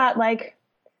 And I'm not like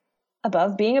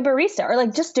above being a barista or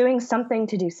like just doing something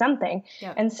to do something.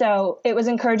 Yeah. And so it was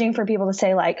encouraging for people to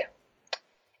say like,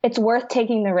 it's worth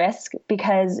taking the risk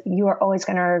because you are always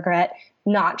going to regret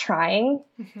not trying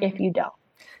if you don't.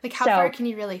 Like how far can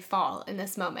you really fall in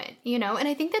this moment, you know? And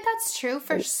I think that that's true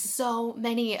for so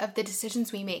many of the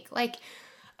decisions we make. Like,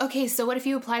 okay, so what if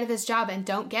you apply to this job and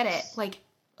don't get it? Like,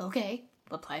 okay,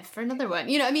 apply for another one.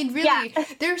 You know, I mean, really,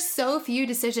 there's so few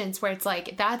decisions where it's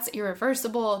like, that's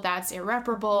irreversible, that's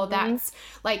irreparable, that's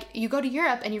like, you go to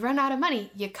Europe and you run out of money,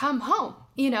 you come home,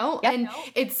 you know? Yep. And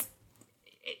it's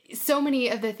so many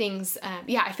of the things,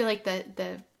 I feel like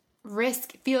the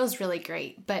risk feels really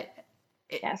great, but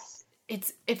it's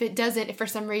if for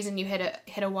some reason you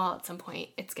hit a wall at some point,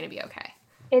 it's going to be okay.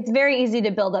 It's very easy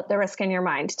to build up the risk in your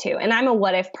mind too. And I'm a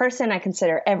what if person. I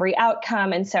consider every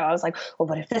outcome. And so I was like, well,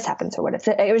 what if this happens? Or what if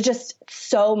it was just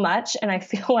so much. And I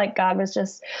feel like God was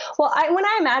just, when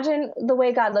I imagine the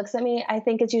way God looks at me, I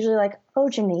think it's usually like, oh,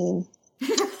 Gennean,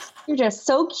 you're just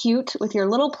so cute with your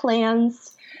little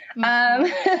plans.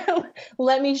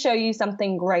 Let me show you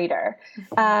something greater.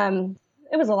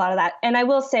 It was a lot of that. And I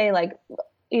will say like,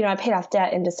 you know, I paid off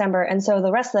debt in December. And so the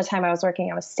rest of the time I was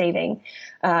working, I was saving.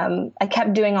 I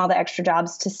kept doing all the extra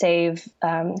jobs to save,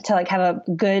 to like have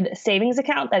a good savings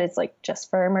account that is like just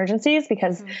for emergencies,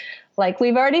 because like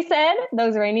we've already said,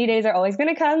 those rainy days are always going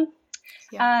to come.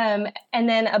 Yeah. And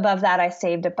then above that, I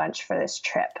saved a bunch for this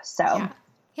trip. So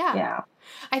yeah.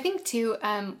 I think too,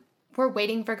 we're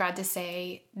waiting for God to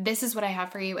say, this is what I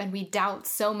have for you. And we doubt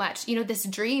so much, you know, this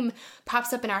dream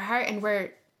pops up in our heart and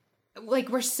we're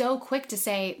so quick to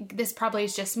say, this probably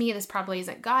is just me. This probably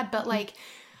isn't God. But like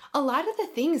a lot of the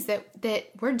things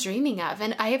that we're dreaming of,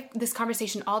 and I have this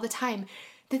conversation all the time,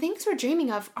 the things we're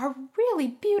dreaming of are really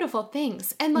beautiful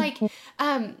things. And like,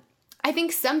 I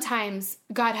think sometimes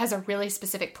God has a really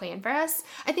specific plan for us.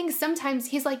 I think sometimes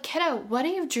he's like, kiddo, what are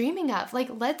you dreaming of? Like,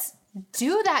 let's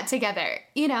do that together,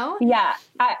 you know? Yeah.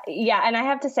 And I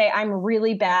have to say, I'm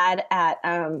really bad at,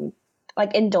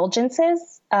 like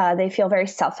indulgences. They feel very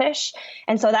selfish.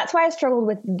 And so that's why I struggled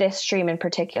with this dream in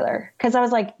particular. Cause I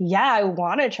was like, yeah, I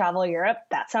want to travel Europe.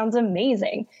 That sounds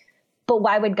amazing. But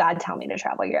why would God tell me to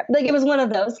travel Europe? Like it was one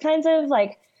of those kinds of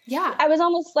like, I was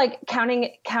almost like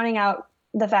counting out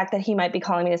the fact that he might be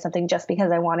calling me to something just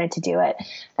because I wanted to do it.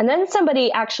 And then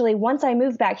somebody actually, once I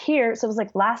moved back here, so it was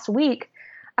like last week,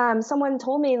 someone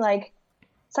told me like,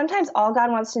 sometimes all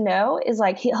God wants to know is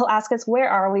like, he'll ask us, where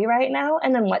are we right now?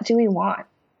 And then what do we want?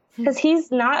 Because he's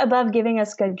not above giving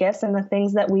us good gifts and the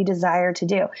things that we desire to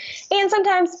do. And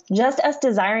sometimes just us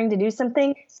desiring to do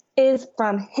something is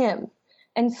from him.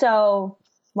 And so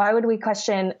why would we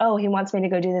question, oh, he wants me to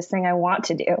go do this thing I want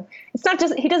to do? It's not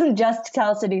just, he doesn't just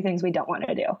tell us to do things we don't want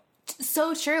to do.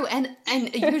 So true. And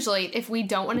usually if we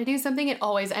don't want to do something, it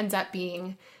always ends up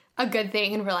being a good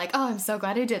thing. And we're like, oh, I'm so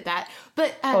glad I did that.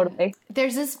 But totally.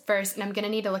 There's this verse, and I'm going to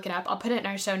need to look it up. I'll put it in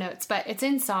our show notes, but it's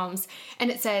in Psalms,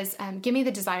 and it says, give me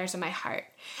the desires of my heart.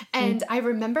 And I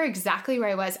remember exactly where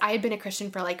I was. I had been a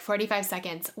Christian for like 45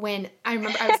 seconds when I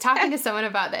remember I was talking to someone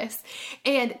about this,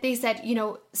 and they said, you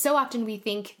know, so often we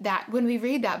think that when we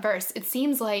read that verse, it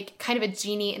seems like kind of a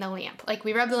genie in a lamp. Like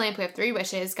we rub the lamp, we have 3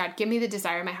 wishes. God, give me the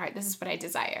desire of my heart. This is what I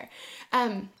desire.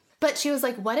 But she was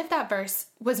like, what if that verse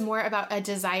was more about a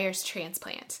desires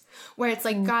transplant, where it's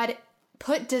like, God,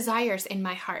 put desires in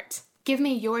my heart. Give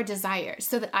me your desires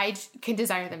so that I can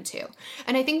desire them too.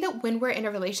 And I think that when we're in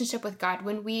a relationship with God,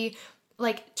 when we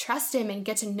like trust him and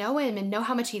get to know him and know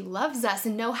how much he loves us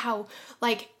and know how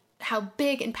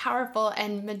big and powerful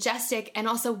and majestic and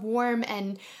also warm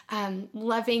and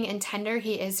loving and tender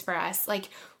he is for us, like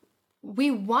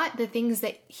we want the things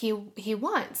that he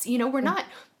wants. You know, we're not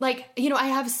like, you know,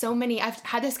 I've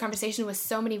had this conversation with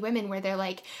so many women where they're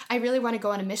like, I really want to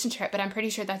go on a mission trip, but I'm pretty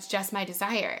sure that's just my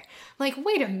desire. I'm like,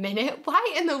 wait a minute,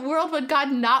 why in the world would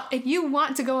God not, if you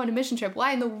want to go on a mission trip,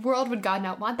 why in the world would God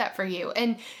not want that for you?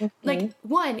 And like,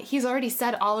 one, he's already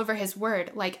said all over his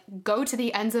word, like, go to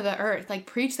the ends of the earth, like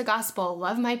preach the gospel,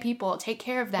 love my people, take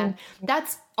care of them.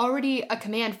 That's already a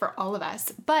command for all of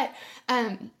us. But,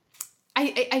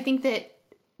 I think that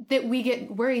we get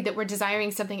worried that we're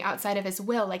desiring something outside of his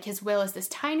will. Like his will is this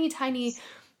tiny, tiny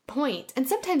point. And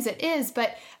sometimes it is,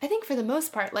 but I think for the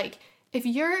most part, like if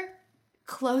you're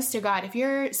close to God, if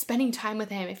you're spending time with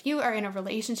him, if you are in a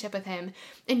relationship with him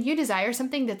and you desire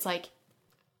something that's like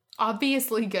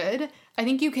obviously good, I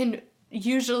think you can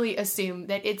usually assume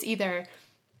that it's either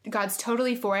God's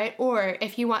totally for it, or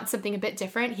if he wants something a bit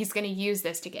different, he's going to use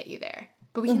this to get you there.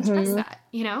 But we can trust that,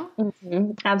 you know?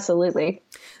 Mm-hmm. Absolutely.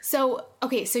 So,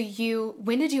 okay, so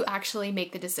when did you actually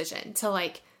make the decision to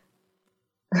like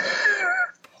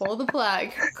pull the plug,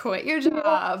 quit your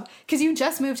job? Because you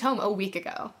just moved home a week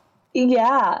ago.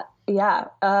 Yeah.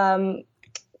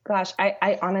 Gosh,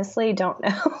 I honestly don't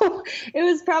know. It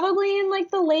was probably in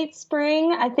like the late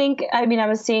spring. I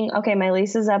was seeing, okay, my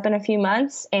lease is up in a few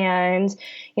months, and,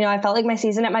 you know, I felt like my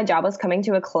season at my job was coming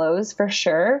to a close for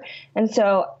sure. And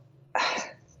so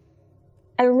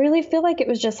I really feel like it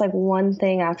was just like one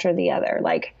thing after the other.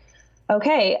 Like,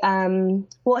 okay, you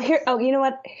know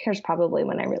what? Here's probably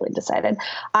when I really decided.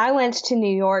 I went to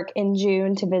New York in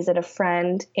June to visit a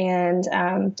friend, and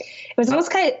it was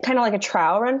almost kind of like a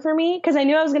trial run for me, because I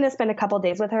knew I was going to spend a couple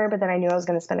days with her, but then I knew I was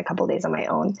going to spend a couple days on my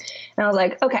own. And I was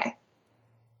like, okay,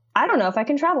 I don't know if I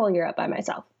can travel Europe by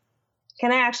myself.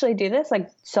 Can I actually do this like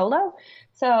solo?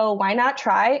 So why not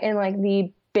try in like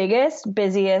the biggest,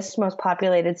 busiest, most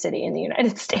populated city in the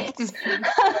United States.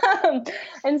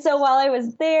 And so while I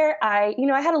was there, I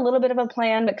had a little bit of a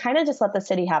plan, but kind of just let the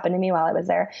city happen to me while I was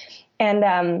there,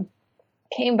 and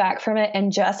came back from it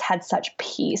and just had such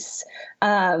peace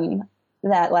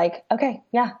that like, okay,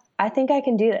 yeah, I think I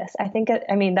can do this.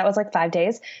 That was like 5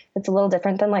 days. It's a little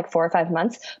different than like 4 or 5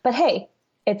 months, but hey,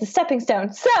 it's a stepping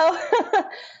stone. So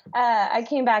I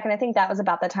came back, and I think that was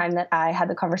about the time that I had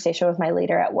the conversation with my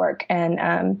leader at work.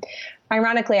 And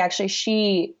ironically, actually,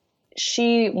 she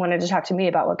wanted to talk to me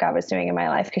about what God was doing in my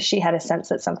life, because she had a sense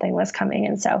that something was coming.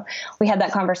 And so we had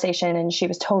that conversation, and she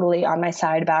was totally on my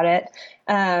side about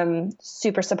it.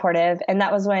 Super supportive. And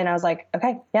that was when I was like,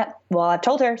 okay, yeah, well, I've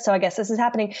told her, so I guess this is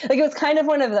happening. Like, it was kind of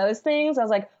one of those things. I was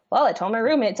like, well, I told my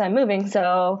roommates I'm moving,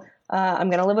 so I'm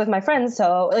going to live with my friends.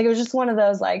 So like, it was just one of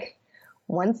those, like,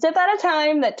 one step at a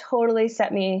time that totally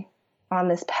set me on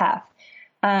this path.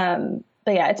 But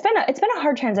yeah, it's been a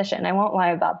hard transition. I won't lie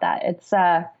about that.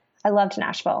 I loved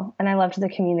Nashville, and I loved the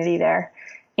community there.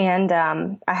 And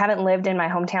I haven't lived in my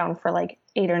hometown for like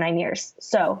 8 or 9 years.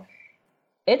 So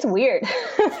it's weird.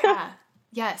 Yeah.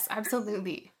 Yes,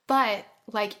 absolutely. But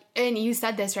like, and you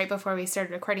said this right before we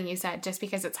started recording, you said just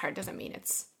because it's hard doesn't mean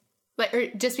it's like, or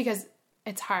just because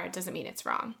it's hard doesn't mean it's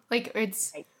wrong. Like,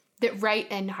 it's that right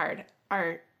and hard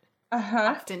are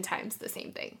oftentimes the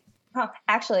same thing. Oh,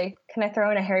 actually, can I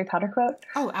throw in a Harry Potter quote?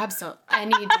 Oh, absolutely.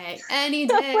 Any day. Any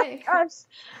day. Oh my gosh.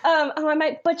 I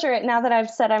might butcher it now that I've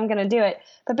said I'm going to do it.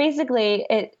 But basically,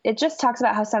 it just talks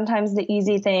about how sometimes the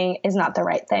easy thing is not the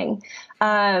right thing.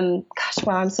 I'm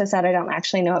so sad I don't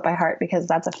actually know it by heart, because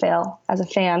that's a fail as a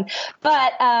fan.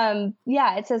 But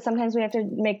it says sometimes we have to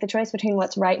make the choice between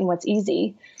what's right and what's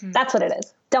easy. That's what it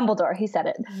is. Dumbledore, he said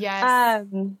it. Yes.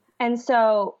 And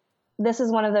so this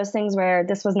is one of those things where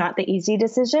this was not the easy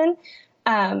decision.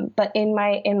 But in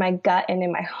my gut and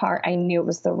in my heart, I knew it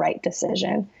was the right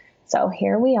decision. So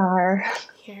here we are.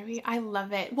 I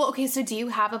love it. Well, okay. So do you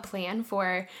have a plan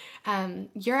for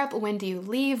Europe? When do you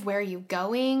leave? Where are you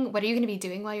going? What are you going to be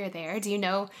doing while you're there? Do you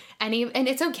know any, and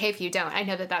it's okay if you don't. I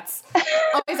know that's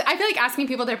always, I feel like asking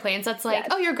people their plans. That's like,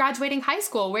 oh, you're graduating high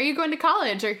school. Where are you going to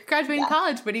college? Or graduating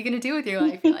college. What are you going to do with your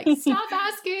life? You're like, stop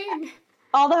asking.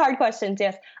 All the hard questions,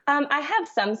 yes. I have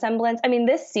some semblance. I mean,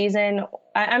 this season,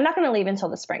 I'm not going to leave until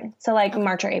the spring. So like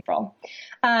March or April.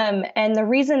 And the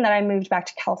reason that I moved back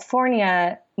to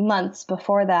California months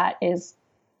before that is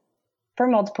for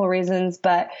multiple reasons.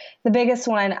 But the biggest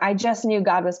one, I just knew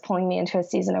God was pulling me into a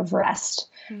season of rest.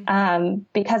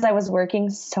 Because I was working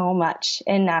so much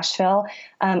in Nashville.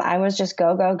 I was just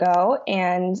go, go, go.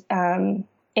 And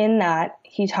in that,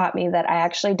 he taught me that I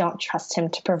actually don't trust him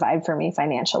to provide for me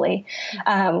financially,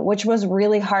 which was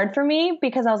really hard for me,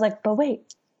 because I was like, but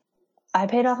wait, I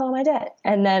paid off all my debt.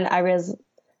 And then I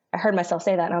heard myself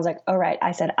say that, and I was like, oh, right.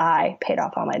 I said, I paid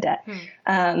off all my debt.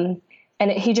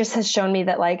 He just has shown me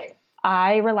that, like,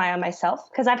 I rely on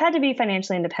myself, because I've had to be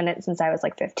financially independent since I was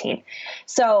like 15.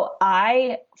 So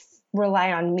I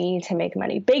rely on me to make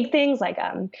money. Big things like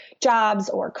jobs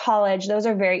or college, those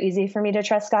are very easy for me to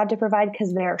trust God to provide,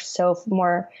 because they're so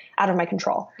more out of my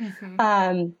control.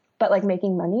 But like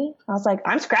making money, I was like,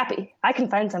 I'm scrappy. I can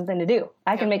find something to do.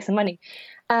 I can make some money.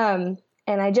 And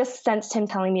I just sensed him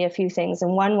telling me a few things.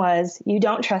 And one was, you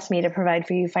don't trust me to provide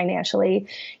for you financially.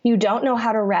 You don't know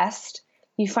how to rest.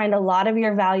 You find a lot of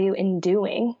your value in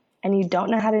doing, and you don't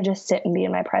know how to just sit and be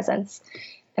in my presence.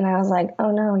 And I was like,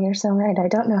 oh no, you're so right. I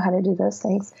don't know how to do those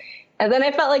things. And then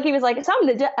I felt like he was like, so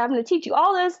I'm going to teach you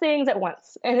all those things at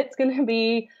once. And it's going to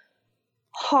be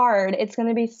hard. It's going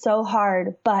to be so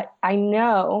hard. But I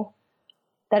know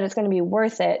that it's going to be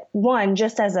worth it. One,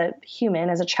 just as a human,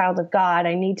 as a child of God,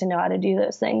 I need to know how to do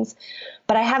those things.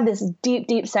 But I have this deep,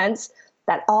 deep sense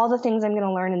that all the things I'm going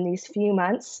to learn in these few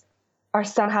months are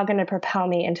somehow going to propel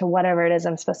me into whatever it is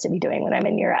I'm supposed to be doing when I'm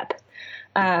in Europe.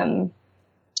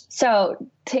 So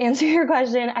to answer your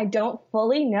question, I don't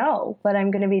fully know what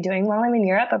I'm going to be doing while I'm in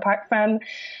Europe, apart from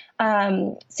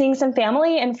seeing some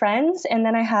family and friends. And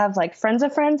then I have like friends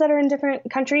of friends that are in different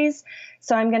countries.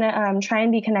 So I'm going to try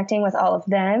and be connecting with all of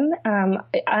them.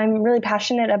 I'm really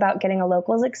passionate about getting a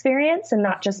locals experience and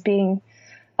not just being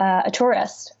a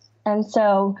tourist. And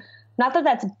so not that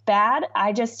that's bad.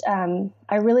 I just,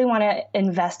 I really want to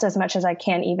invest as much as I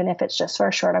can, even if it's just for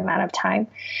a short amount of time.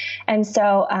 And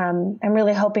so I'm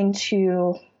really hoping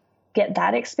to get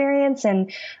that experience.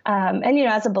 And you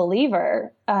know, as a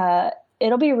believer,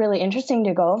 it'll be really interesting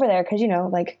to go over there because, you know,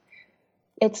 like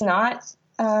it's not,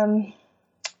 I don't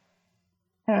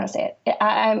know how to say it.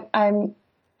 I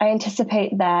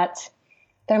anticipate that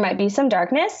there might be some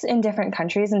darkness in different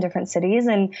countries and different cities.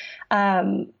 And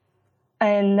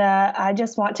I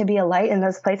just want to be a light in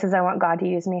those places. I want God to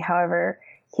use me however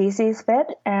he sees fit.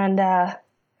 And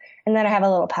then I have a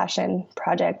little passion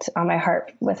project on my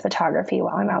heart with photography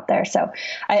while I'm out there. So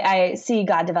I see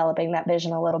God developing that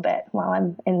vision a little bit while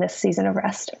I'm in this season of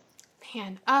rest.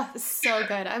 Man, so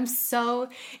good. I'm so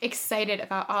excited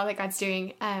about all that God's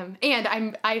doing. And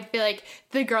I feel like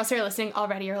the girls who are listening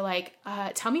already are like,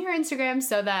 tell me your Instagram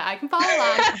so that I can follow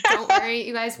along. Don't worry,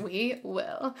 you guys, we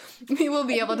will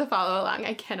be able to follow along.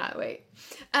 I cannot wait.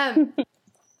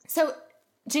 So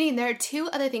Gennean, there are two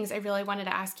other things I really wanted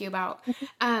to ask you about.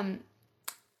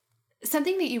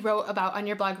 Something that you wrote about on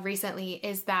your blog recently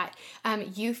is that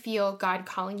you feel God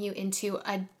calling you into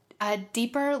a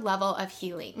deeper level of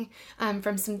healing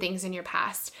from some things in your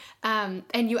past. And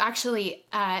you actually,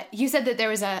 you said that there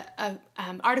was a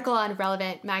article on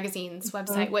Relevant Magazine's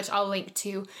website, which I'll link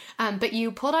to, but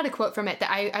you pulled out a quote from it that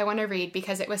I want to read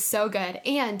because it was so good.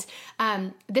 And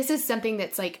this is something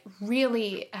that's like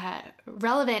really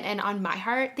relevant and on my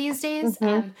heart these days.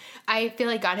 I feel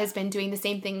like God has been doing the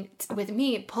same thing with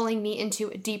me, pulling me into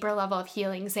a deeper level of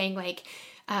healing, saying like,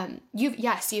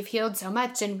 you've healed so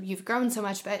much and you've grown so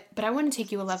much, but I want to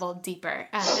take you a level deeper.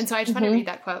 And so I just want to read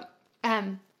that quote.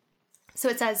 So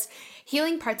it says,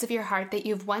 healing parts of your heart that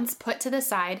you've once put to the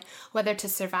side, whether to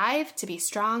survive, to be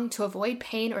strong, to avoid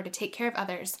pain, or to take care of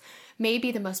others, may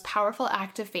be the most powerful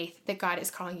act of faith that God is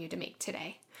calling you to make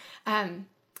today. And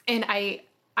I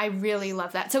really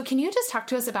love that. So can you just talk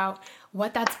to us about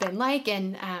what that's been like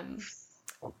and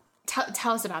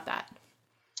tell us about that?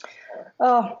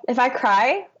 Oh, if I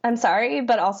cry, I'm sorry,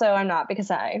 but also I'm not because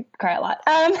I cry a lot.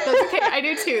 That's okay. I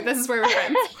do too. This is where we're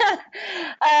friends.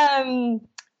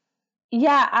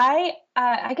 Yeah,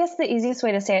 I guess the easiest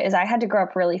way to say it is I had to grow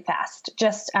up really fast.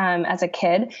 Just as a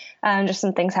kid, just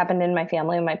some things happened in my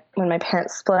family when my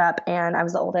parents split up, and I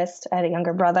was the oldest. I had a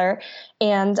younger brother,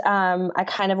 and I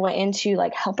kind of went into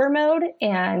like helper mode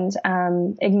and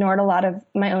ignored a lot of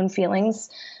my own feelings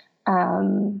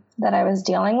that I was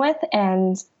dealing with,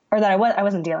 or that I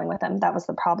wasn't dealing with them. That was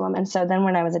the problem. And so then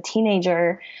when I was a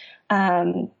teenager,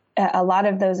 a lot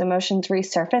of those emotions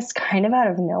resurfaced kind of out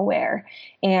of nowhere.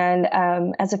 And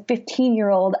as a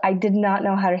 15-year-old, I did not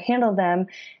know how to handle them.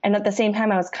 And at the same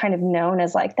time, I was kind of known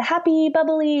as like the happy,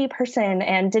 bubbly person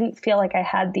and didn't feel like I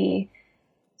had the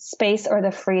space or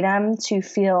the freedom to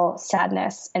feel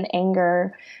sadness and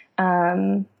anger.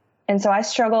 And so I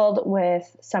struggled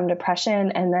with some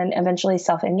depression and then eventually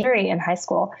self-injury in high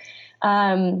school.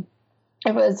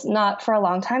 It was not for a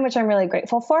long time, which I'm really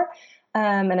grateful for.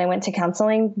 And I went to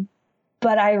counseling,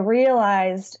 but I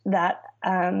realized that,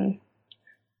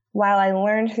 while I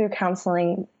learned through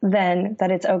counseling then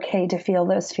that it's okay to feel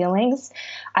those feelings,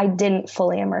 I didn't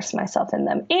fully immerse myself in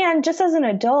them. And just as an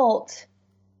adult,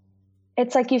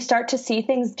 it's like you start to see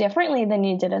things differently than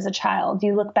you did as a child.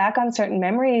 You look back on certain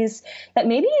memories that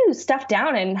maybe you stuffed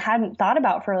down and hadn't thought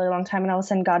about for a really long time. And all of a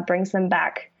sudden God brings them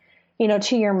back,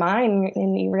 to your mind,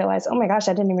 and you realize, oh my gosh,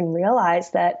 I didn't even realize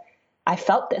that I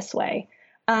felt this way.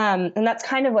 And that's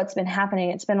kind of what's been happening.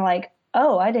 It's been like,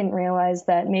 oh, I didn't realize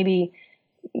that maybe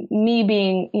me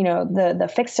being,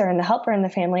 the fixer and the helper in the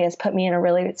family has put me in a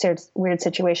really weird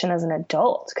situation as an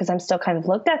adult, because I'm still kind of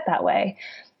looked at that way.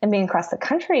 And being across the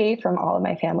country from all of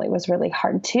my family was really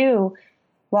hard too,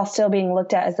 while still being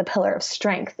looked at as the pillar of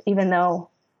strength, even though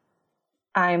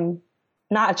I'm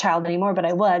not a child anymore, but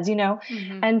I was,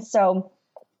 Mm-hmm. And so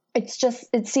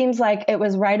it seems like it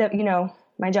was right up,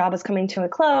 my job was coming to a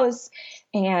close,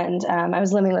 and I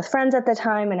was living with friends at the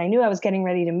time, and I knew I was getting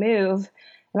ready to move.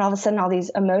 And all of a sudden, all these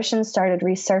emotions started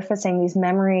resurfacing, these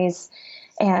memories.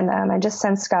 And I just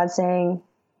sensed God saying,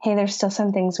 hey, there's still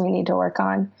some things we need to work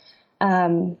on.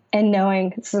 And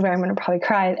knowing, this is where I'm going to probably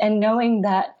cry, and knowing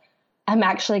that I'm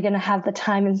actually going to have the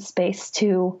time and space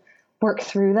to work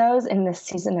through those in this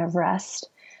season of rest.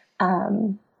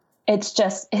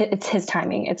 It's his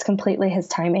timing. It's completely his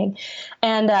timing.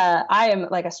 And I am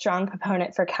like a strong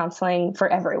proponent for counseling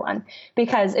for everyone,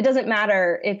 because it doesn't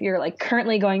matter if you're like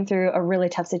currently going through a really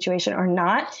tough situation or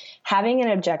not. Having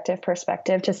an objective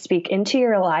perspective to speak into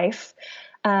your life,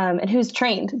 and who's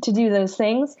trained to do those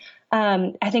things,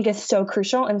 I think is so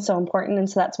crucial and so important. And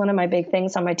so that's one of my big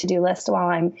things on my to-do list while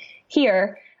I'm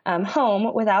here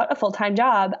home without a full-time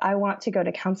job. I want to go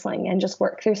to counseling and just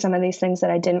work through some of these things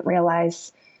that I didn't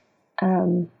realize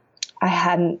I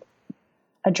hadn't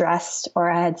addressed or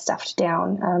I had stuffed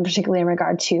down, particularly in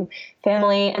regard to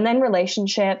family and then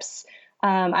relationships.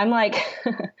 I'm like,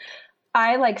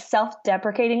 I like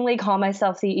self-deprecatingly call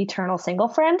myself the eternal single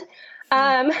friend.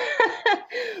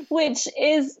 Which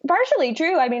is partially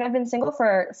true. I mean, I've been single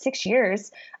for 6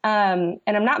 years, and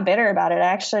I'm not bitter about it. I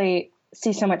actually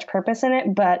see so much purpose in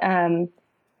it, but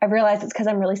I've realized it's because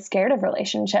I'm really scared of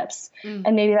relationships.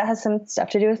 And maybe that has some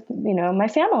stuff to do with, my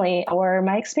family or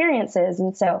my experiences.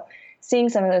 And so seeing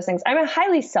some of those things, I'm a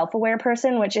highly self-aware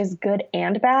person, which is good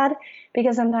and bad,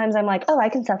 because sometimes I'm like, oh, I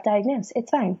can self-diagnose. It's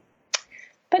fine.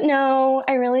 But no,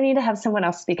 I really need to have someone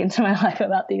else speak into my life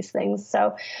about these things.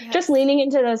 So just leaning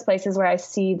into those places where I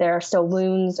see there are still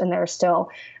wounds and there are still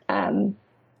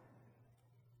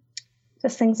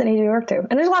just things that need to be worked through.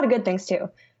 And there's a lot of good things too.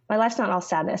 My life's not all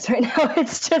sadness right now.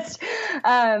 It's just,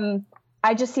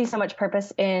 I just see so much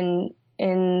purpose in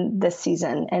this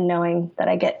season, and knowing that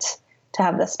I get to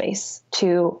have the space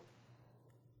to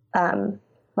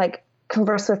like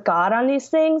converse with God on these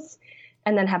things,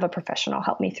 and then have a professional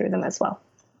help me through them as well.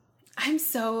 I'm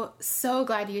so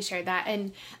glad you shared that.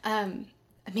 And,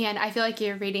 man, I feel like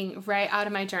you're reading right out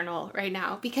of my journal right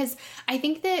now, because I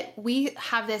think that we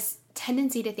have this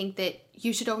tendency to think that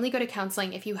you should only go to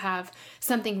counseling if you have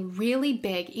something really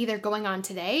big, either going on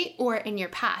today or in your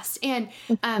past. And,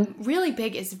 really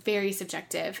big is very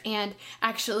subjective. And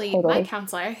actually my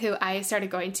counselor, who I started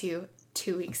going to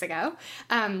 2 weeks ago,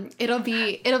 it'll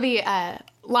be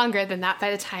longer than that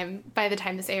by the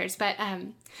time this airs. But,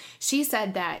 she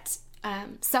said that,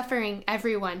 suffering,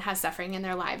 everyone has suffering in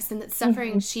their lives, and that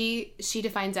suffering, she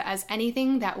defines it as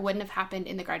anything that wouldn't have happened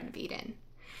in the Garden of Eden.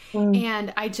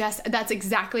 And that's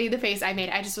exactly the face I made.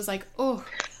 I just was like, oh,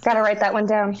 gotta write that one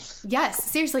down. Yes,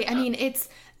 seriously. I mean,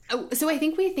 so I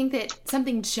think we think that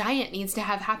something giant needs to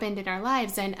have happened in our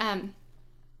lives. And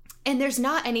there's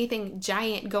not anything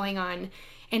giant going on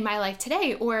in my life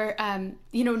today, or,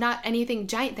 not anything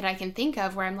giant that I can think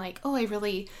of where I'm like, oh, I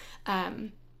really,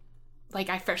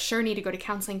 I for sure need to go to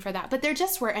counseling for that. But there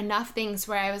just were enough things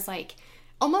where I was like,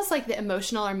 almost like the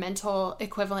emotional or mental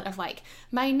equivalent of like,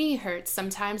 my knee hurts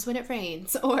sometimes when it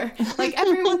rains, or like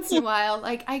every once in a while,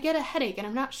 like I get a headache and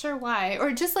I'm not sure why,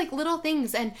 or just like little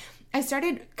things. And I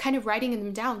started kind of writing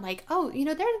them down, like, oh,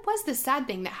 there was this sad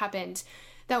thing that happened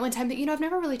that one time that, I've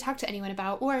never really talked to anyone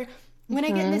about, or when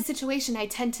I get in this situation, I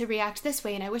tend to react this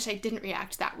way and I wish I didn't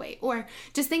react that way, or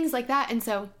just things like that. And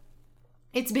so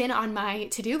it's been on my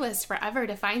to-do list forever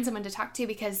to find someone to talk to,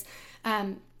 because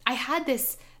I had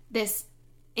this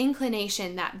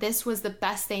inclination that this was the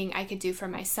best thing I could do for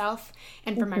myself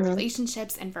and for my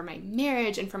relationships and for my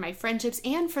marriage and for my friendships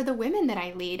and for the women that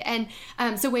I lead. And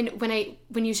so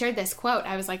when you shared this quote,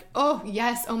 I was like, oh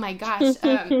yes, oh my gosh,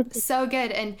 so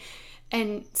good.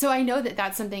 And so I know that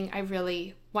that's something I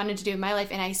really wanted to do in my life.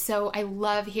 And I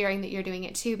love hearing that you're doing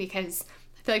it too, because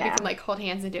I feel like we can like hold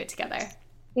hands and do it together.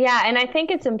 Yeah. And I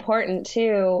think it's important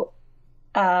too.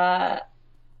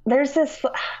 There's this,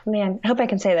 man, I hope I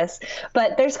can say this,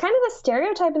 but there's kind of a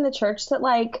stereotype in the church that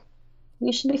like,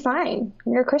 you should be fine.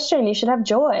 You're a Christian. You should have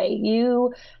joy.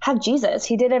 You have Jesus.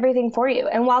 He did everything for you.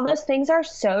 And while those things are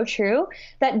so true,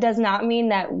 that does not mean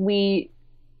that we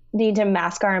need to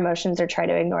mask our emotions or try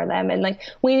to ignore them. And like,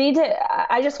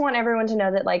 I just want everyone to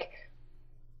know that like,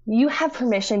 you have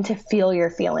permission to feel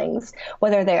your feelings,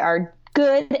 whether they are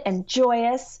good and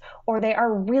joyous or they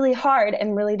are really hard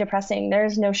and really depressing.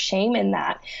 There's no shame in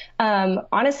that.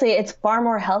 Honestly, it's far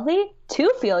more healthy to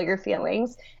feel your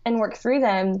feelings and work through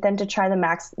them than to try to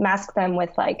mask them with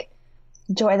like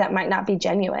joy that might not be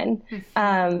genuine.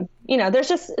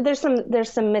 There's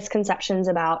some misconceptions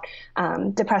about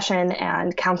depression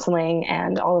and counseling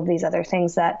and all of these other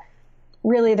things that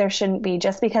really there shouldn't be.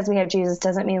 Just because we have Jesus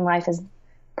doesn't mean life is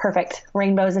perfect,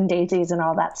 rainbows and daisies and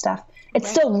all that stuff. It's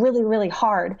still really, really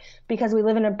hard because we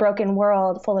live in a broken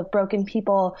world full of broken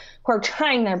people who are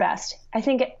trying their best. I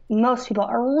think most people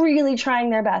are really trying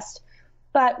their best,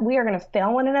 but we are going to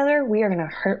fail one another. We are going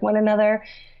to hurt one another.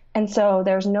 And so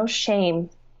there's no shame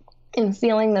in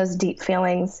feeling those deep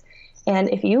feelings. And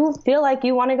if you feel like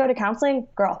you want to go to counseling,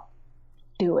 girl,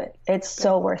 do it. It's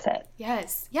so worth it.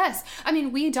 Yes. Yes. I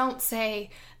mean, we don't say,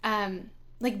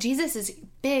 like, Jesus is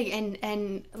big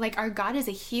and like our God is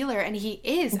a healer, and he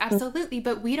is, absolutely.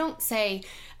 But we don't say,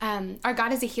 our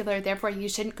God is a healer, therefore you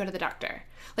shouldn't go to the doctor.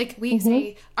 Like, we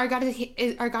say our God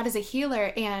is a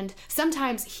healer, and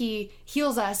sometimes he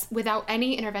heals us without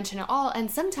any intervention at all.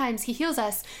 And sometimes he heals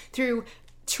us through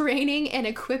training and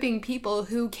equipping people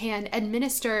who can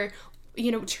administer,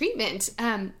 treatment.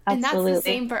 And that's the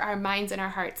same for our minds and our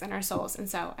hearts and our souls. And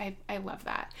so I love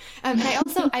that. And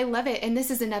I love it. And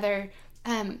this is another,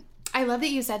 I love that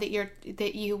you said that you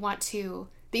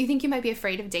think you might be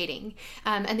afraid of dating,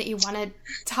 and that you want to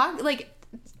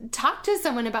talk to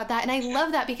someone about that. And I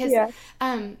love that because,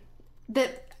 I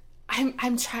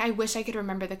wish I could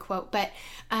remember the quote, but,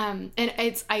 and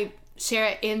I share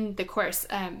it in the course.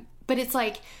 But it's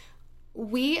like,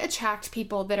 we attract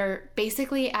people that are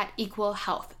basically at equal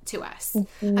health to us.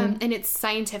 And it's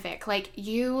scientific. Like,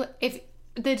 to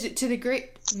the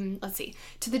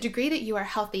degree that you are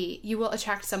healthy, you will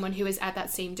attract someone who is at that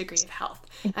same degree of health.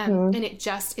 And it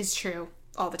just is true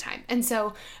all the time. And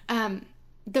so,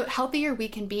 the healthier we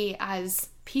can be as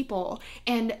people,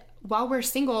 and while we're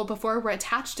single, before we're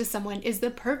attached to someone, is the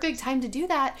perfect time to do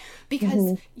that,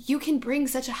 because you can bring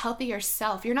such a healthier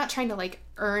self. You're not trying to like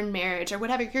earn marriage or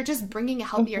whatever. You're just bringing a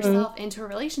healthier self into a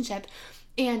relationship.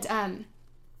 And,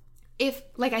 if,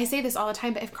 like, I say this all the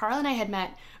time, but if Carl and I had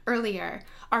met earlier,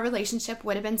 our relationship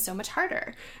would have been so much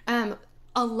harder.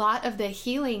 A lot of the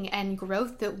healing and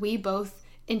growth that we both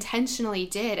intentionally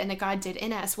did and that God did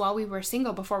in us while we were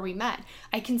single before we met,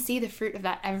 I can see the fruit of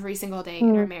that every single day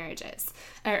in our marriages,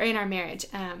 or in our marriage.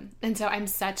 And so I'm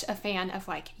such a fan of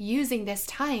like using this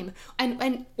time,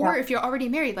 or if you're already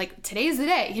married, like, today's the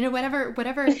day, whatever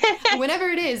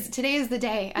it is, today is the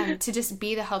day, to just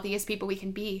be the healthiest people we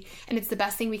can be. And it's the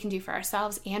best thing we can do for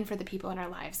ourselves and for the people in our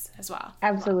lives as well.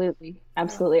 Absolutely.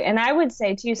 And I would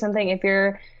say too, something,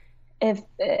 if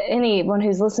anyone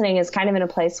who's listening is kind of in a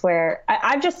place where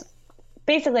I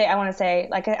want to say,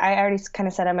 like, I already kind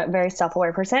of said, I'm a very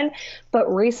self-aware person, but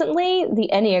recently the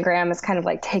Enneagram has kind of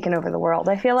like taken over the world,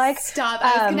 I feel like. Stop.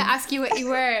 I was going to ask you what you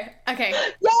were. Okay.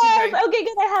 Yes. Okay,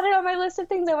 good. I had it on my list of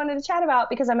things I wanted to chat about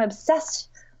because I'm obsessed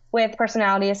with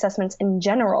personality assessments in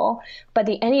general. But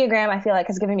the Enneagram, I feel like,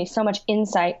 has given me so much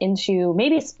insight into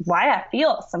maybe why I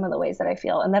feel some of the ways that I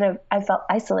feel and that I felt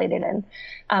isolated in.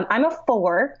 I'm a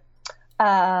 4.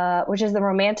 Which is the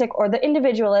romantic or the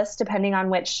individualist, depending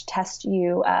on which test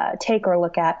you take or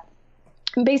look at.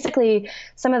 Basically,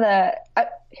 some of the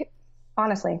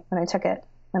honestly, when I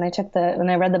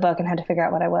read the book and had to figure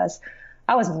out what I was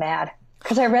mad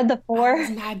because I read the 4. I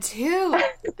was mad too. I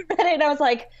read it and I was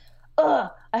like, ugh,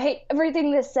 I hate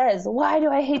everything this says. Why do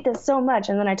I hate this so much?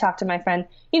 And then I talked to my friend,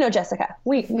 Jessica,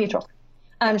 we mutual.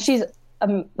 She's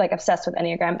like obsessed with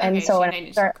Enneagram, and so when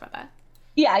I start, talk about that.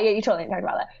 Yeah, you totally talked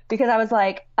about that because I was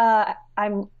like, I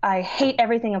hate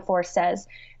everything a 4 says,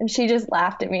 and she just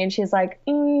laughed at me and she's like,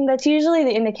 that's usually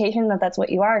the indication that that's what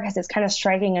you are because it's kind of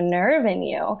striking a nerve in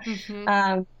you.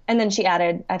 And then she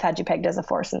added, I've had you pegged as a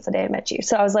 4 since the day I met you.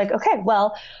 So I was like, okay,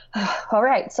 well, all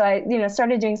right. So I,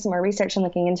 started doing some more research and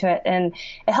looking into it, and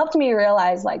it helped me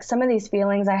realize like some of these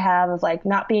feelings I have of like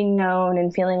not being known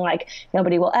and feeling like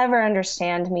nobody will ever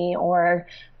understand me, or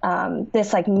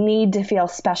this like need to feel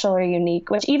special or unique,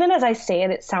 which even as I say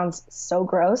it sounds so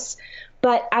gross,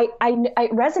 but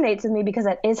it resonates with me because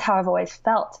that is how I've always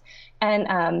felt.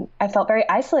 And I felt very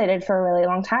isolated for a really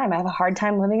long time. I have a hard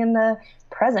time living in the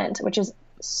present, which is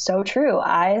so true.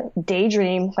 I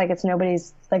daydream like it's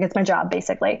my job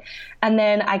basically. And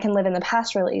then I can live in the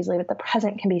past really easily, but the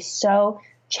present can be so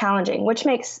challenging, which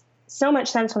makes so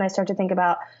much sense when I start to think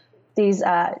about these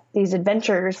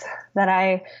adventures that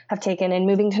I have taken in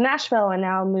moving to Nashville and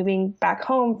now moving back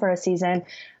home for a season.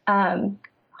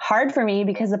 Hard for me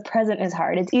because the present is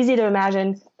hard. It's easy to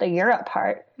imagine the Europe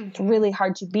part. It's really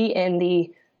hard to be in the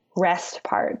rest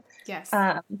part. Yes.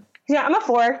 I'm a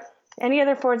 4. Any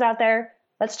other 4s out there?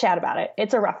 Let's chat about it.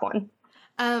 It's a rough one.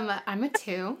 I'm a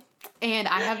 2, and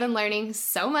I have been learning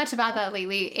so much about that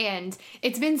lately, and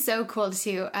it's been so cool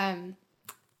to, I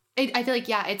feel like,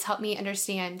 it's helped me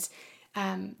understand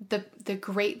the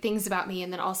great things about me,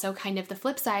 and then also kind of the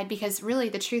flip side, because really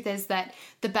the truth is that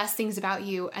the best things about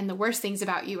you and the worst things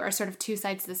about you are sort of two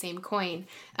sides of the same coin.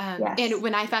 Yes. And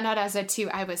when I found out I was a 2,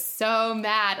 I was so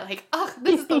mad, like, oh,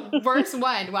 this is the worst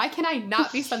one. Why can I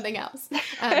not be something else?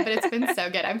 But it's been so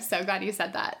good. I'm so glad you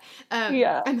said that.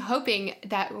 I'm hoping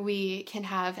that we can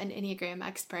have an Enneagram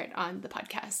expert on the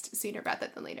podcast sooner rather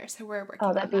than later. So we're working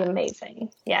on that. Oh, that'd be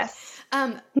amazing. Yes.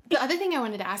 The other thing I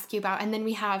wanted to ask you about, and then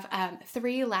we have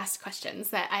 3 last questions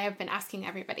that I have been asking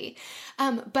everybody.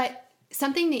 But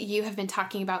something that you have been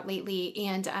talking about lately,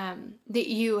 and that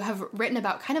you have written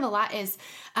about kind of a lot, is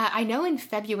I know in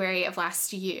February of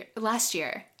last year,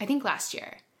 February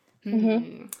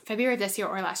of this year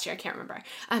or last year, I can't remember.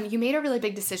 You made a really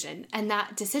big decision, and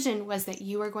that decision was that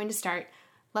you were going to start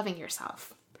loving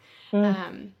yourself.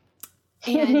 And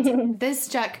this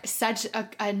struck such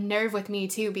a nerve with me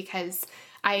too, because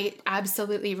I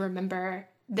absolutely remember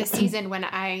the season when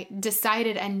I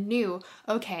decided and knew,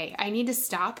 okay, I need to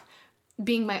stop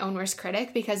being my own worst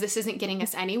critic, because this isn't getting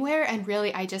us anywhere. And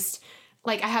really, I just,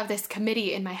 like, I have this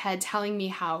committee in my head telling me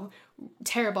how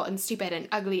terrible and stupid and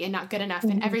ugly and not good enough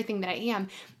and everything that I am.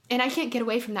 And I can't get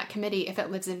away from that committee if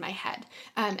it lives in my head.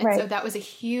 So that was a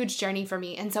huge journey for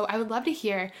me. And so I would love to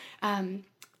hear,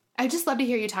 I'd just love to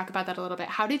hear you talk about that a little bit.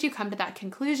 How did you come to that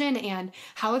conclusion, and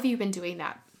how have you been doing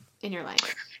that in your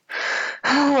life?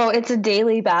 Oh, it's a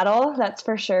daily battle, that's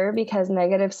for sure, because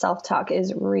negative self-talk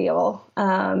is real.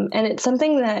 And it's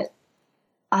something that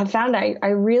I've found I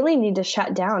really need to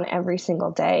shut down every single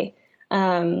day.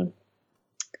 I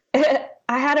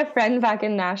had a friend back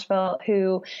in Nashville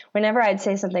who, whenever I'd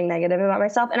say something negative about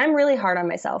myself, and I'm really hard on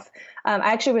myself.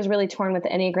 I actually was really torn with the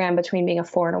Enneagram between being a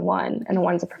 4 and a 1, and a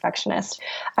 1's a perfectionist.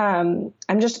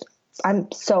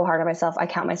 I'm so hard on myself. I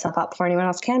count myself out before anyone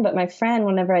else can. But my friend,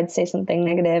 whenever I'd say something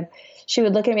negative, she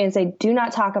would look at me and say, "Do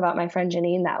not talk about my friend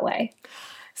Gennean that way."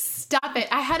 Stop it.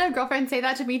 I had a girlfriend say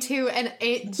that to me too, and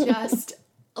it just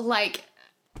like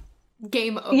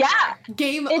game over. Yeah.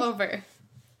 Game over.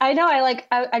 I know.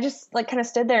 I just like kind of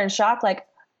stood there in shock, like,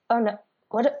 oh no,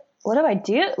 what do I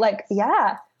do? Like,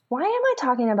 yeah, why am I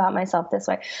talking about myself this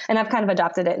way? And I've kind of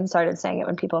adopted it and started saying it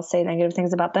when people say negative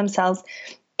things about themselves.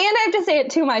 And I have to say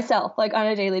it to myself, like, on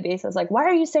a daily basis. Like, why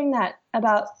are you saying that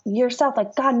about yourself?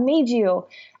 Like, God made you,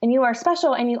 and you are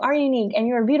special, and you are unique, and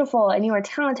you are beautiful, and you are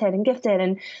talented and gifted,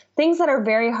 and things that are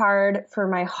very hard for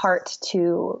my heart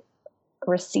to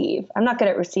receive. I'm not good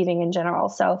at receiving in general.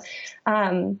 So,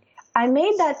 I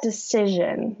made that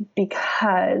decision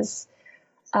because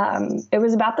it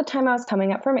was about the time I was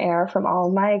coming up from air from all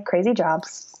of my crazy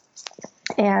jobs.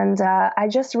 And I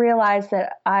just realized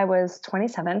that I was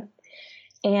 27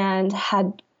 and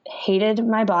had hated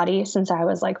my body since I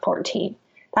was like 14.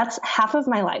 That's half of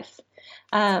my life.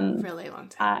 Really long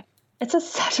time. It's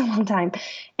such a long time.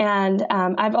 And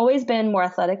I've always been more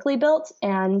athletically built,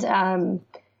 and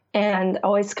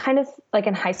always kind of like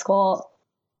in high school,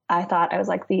 I thought I was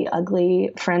like the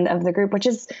ugly friend of the group, which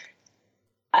is,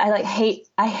 I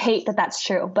hate that that's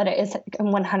true, but it is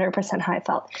 100% how I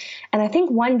felt. And I think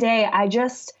one day I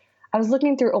was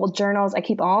looking through old journals. I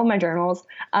keep all of my journals.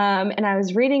 And I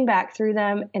was reading back through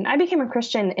them, and I became a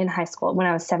Christian in high school when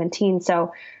I was 17.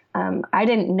 So, I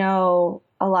didn't know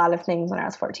a lot of things when I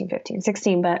was 14, 15,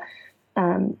 16, but,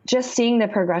 just seeing the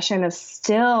progression of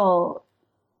still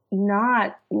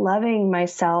not loving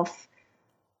myself,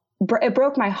 it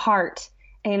broke my heart.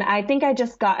 And I think I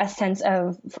just got a sense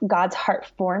of God's heart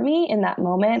for me in that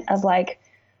moment of like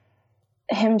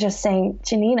him just saying,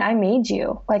 "Gennean, I made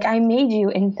you. Like, I made you."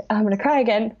 And I'm going to cry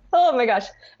again. Oh my gosh.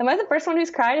 Am I the first one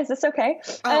who's cried? Is this okay?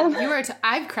 Oh, you are.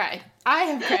 I've cried. I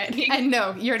have cried. And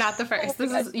no, you're not the first.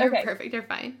 You're okay. Perfect. You're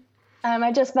fine.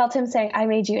 I just felt him saying, "I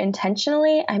made you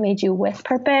intentionally. I made you with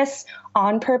purpose,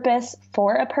 on purpose,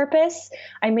 for a purpose.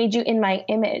 I made you in my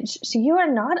image. So you are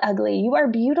not ugly. You are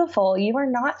beautiful. You are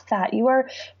not fat. You are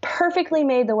perfectly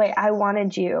made the way I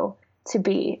wanted you to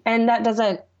be." And that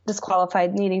doesn't disqualify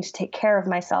needing to take care of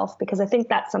myself, because I think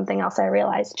that's something else I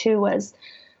realized too was,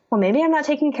 well, maybe I'm not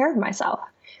taking care of myself.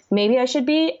 Maybe I should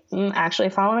be actually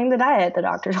following the diet the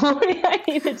doctor told me I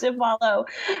needed to follow,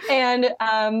 and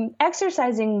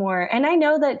exercising more. And I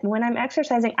know that when I'm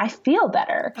exercising, I feel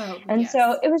better.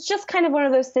 So it was just kind of one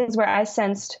of those things where I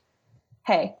sensed,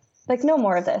 hey, like, no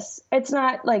more of this. It's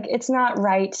not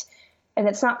right. And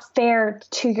it's not fair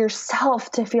to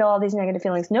yourself to feel all these negative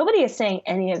feelings. Nobody is saying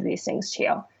any of these things to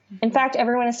you. In fact,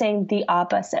 everyone is saying the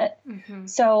opposite.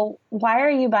 So why are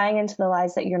you buying into the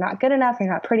lies that you're not good enough,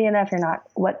 you're not pretty enough, you're not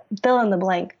fill in the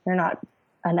blank, you're not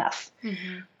enough?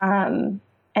 And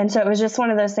so it was just one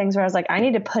of those things where I was like, I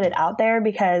need to put it out there,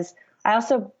 because I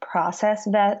also process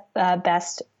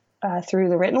best through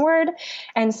the written word.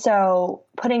 And so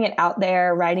putting it out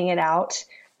there, writing it out,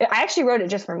 I actually wrote it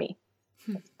just for me.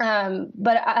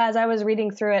 But as I was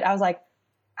reading through it, I was like,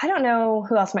 I don't know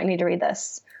who else might need to read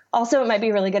this. Also, it might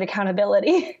be really good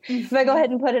accountability if I go ahead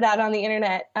and put it out on the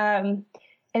internet. And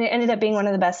it ended up being one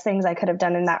of the best things I could have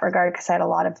done in that regard, because I had a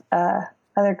lot of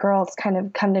other girls kind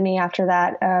of come to me after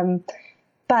that.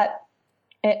 But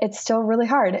it's still really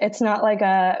hard. It's not like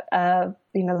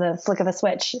the flick of a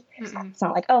switch. Mm-mm. It's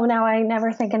not like, oh, now I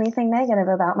never think anything negative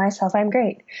about myself, I'm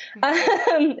great.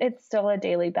 It's still a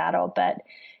daily battle, but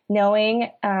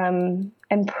knowing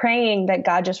and praying that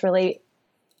God just really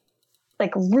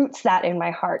like roots that in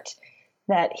my heart,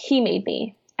 that he made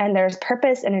me, and there's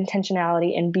purpose and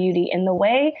intentionality and beauty in the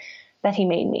way that he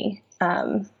made me,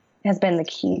 has been the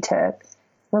key to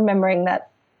remembering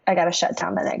that I got to shut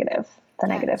down the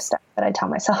negative stuff that I tell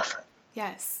myself.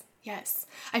 Yes.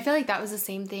 I feel like that was the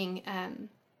same thing.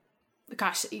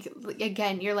 Gosh,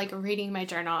 again, you're like reading my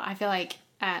journal. I feel like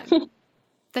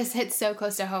this hits so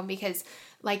close to home, because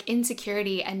like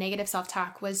insecurity and negative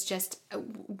self-talk was just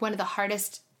one of the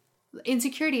hardest.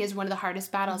 Insecurity is one of the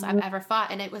hardest battles I've ever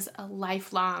fought. And it was a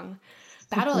lifelong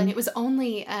battle. And it was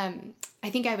only, I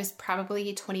think I was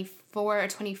probably 24 or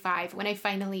 25 when I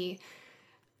finally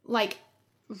like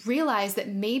realized that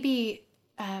maybe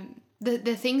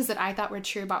the things that I thought were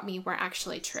true about me weren't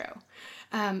actually true.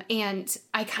 And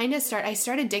I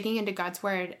started digging into God's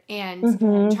word and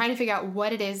trying to figure out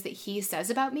what it is that he says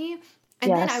about me.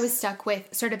 And then I was stuck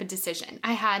with sort of a decision.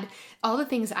 I had all the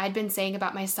things I'd been saying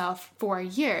about myself for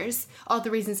years, all the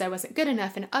reasons I wasn't good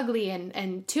enough and ugly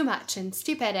and too much and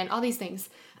stupid and all these things.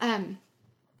 And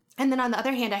then on the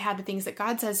other hand, I had the things that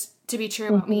God says to be true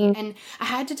about me. And I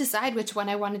had to decide which one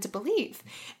I wanted to believe.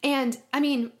 And I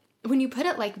mean, when you put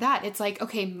it like that, it's like,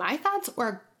 okay, my thoughts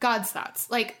or God's thoughts?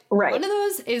 Like one of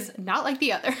those is not like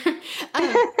the other.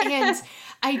 And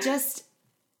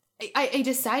I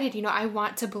decided, I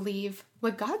want to believe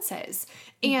what God says.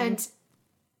 And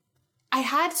I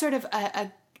had sort of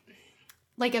a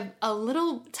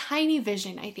little tiny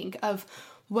vision, I think, of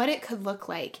what it could look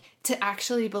like to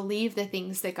actually believe the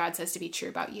things that God says to be true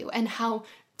about you, and how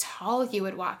tall you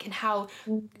would walk, and how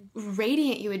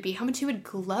radiant you would be, how much you would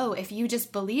glow if you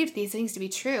just believed these things to be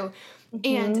true.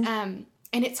 And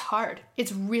it's hard.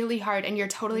 It's really hard. And you're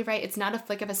totally right. It's not a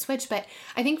flick of a switch. But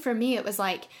I think for me, it was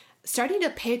like starting to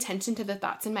pay attention to the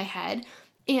thoughts in my head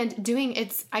and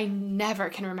I never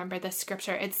can remember this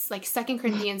scripture. It's like 2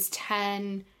 Corinthians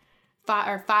 10,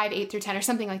 5, 8 through 10 or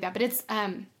something like that. But it's,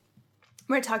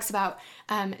 where it talks about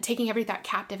taking every thought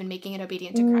captive and making it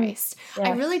obedient to Christ. Yes.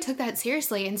 I really took that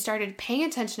seriously and started paying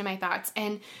attention to my thoughts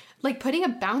and like putting a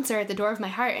bouncer at the door of my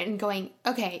heart and going,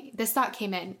 okay, this thought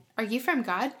came in. Are you from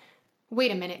God? Wait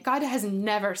a minute. God has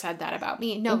never said that about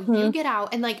me. No, you get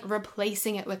out, and like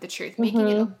replacing it with the truth, making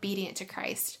it obedient to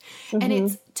Christ. And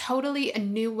it's totally a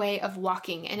new way of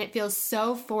walking, and it feels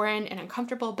so foreign and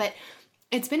uncomfortable, but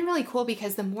it's been really cool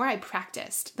because the more I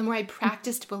practiced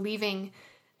believing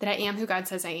that I am who God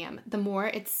says I am, the more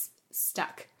it's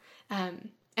stuck. And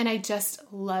I just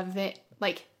love it.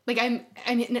 Like I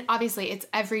mean, obviously it's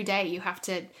every day you have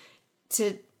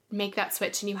to make that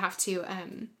switch, and you have to,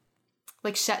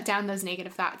 like shut down those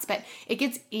negative thoughts, but it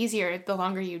gets easier the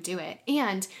longer you do it.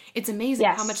 And it's amazing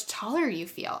how much taller you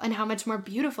feel and how much more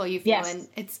beautiful you feel. And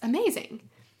it's amazing.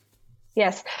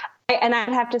 Yes. And I'd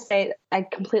have to say, I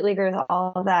completely agree with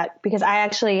all of that, because I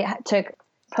actually took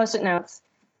Post-it notes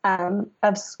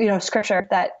of, scripture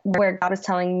where God was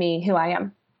telling me who I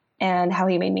am and how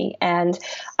he made me. And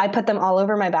I put them all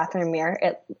over my bathroom mirror.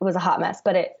 It was a hot mess,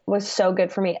 but it was so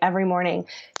good for me every morning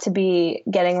to be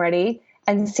getting ready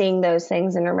and seeing those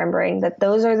things and remembering that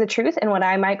those are the truth, and what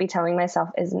I might be telling myself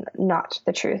is not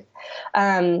the truth.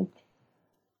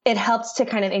 It helps to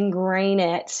kind of ingrain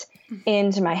it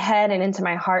into my head and into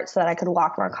my heart so that I could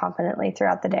walk more confidently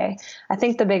throughout the day. I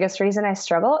think the biggest reason I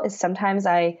struggle is sometimes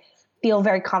I feel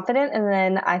very confident, and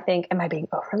then I think, am I being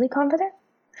overly confident?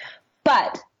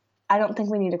 But I don't think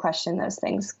we need to question those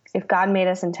things. If God made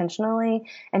us intentionally,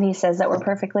 and he says that we're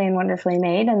perfectly and wonderfully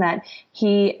made, and that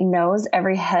he knows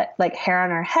every hair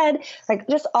on our head, like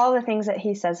just all the things that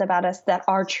he says about us that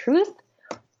are truth,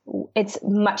 it's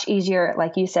much easier,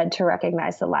 like you said, to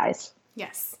recognize the lies.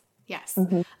 Yes.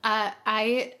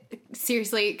 I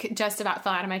seriously just about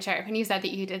fell out of my chair when you said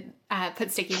that you did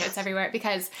put sticky notes everywhere,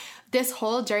 because this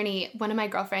whole journey, one of my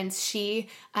girlfriends,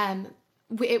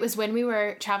 it was when we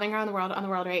were traveling around the world on the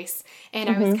world race, and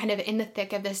I was kind of in the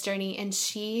thick of this journey, and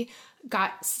she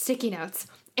got sticky notes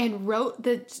and wrote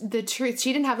the truth.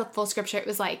 She didn't have the full scripture. It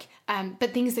was like,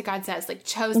 but things that God says, like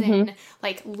chosen,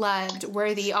 like loved,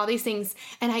 worthy, all these things.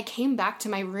 And I came back to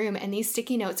my room and these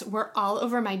sticky notes were all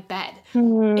over my bed.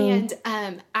 And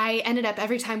I ended up,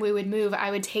 every time we would move,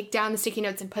 I would take down the sticky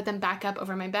notes and put them back up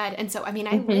over my bed. And so, I mean,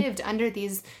 I lived under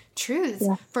these truths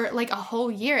for like a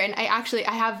whole year. And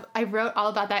I wrote all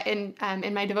about that in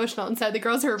my devotional. And so the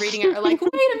girls who are reading it are like,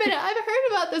 wait a minute, I've heard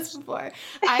about this before.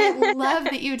 I love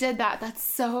that you did that. That's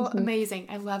so amazing.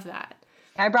 I love that.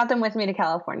 I brought them with me to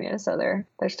California, so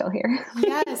they're still here.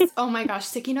 Yes. Oh my gosh.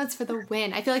 Sticky notes for the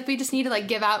win. I feel like we just need to like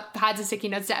give out pads of sticky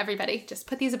notes to everybody. Just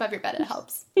put these above your bed. It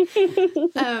helps.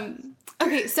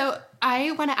 Okay. So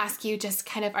I want to ask you just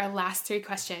kind of our last 3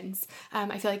 questions.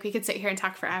 I feel like we could sit here and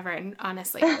talk forever, and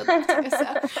honestly, I would love to.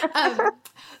 So,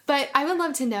 but I would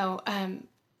love to know,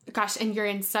 gosh, and you're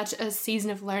in such a season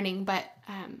of learning, but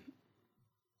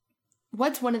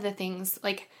what's one of the things,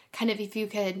 like kind of if you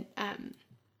could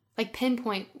like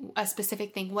pinpoint a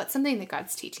specific thing, what's something that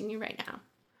God's teaching you right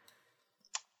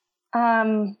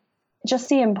now? Just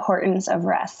the importance of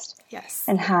rest. Yes.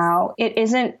 And how it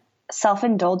isn't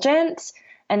self-indulgent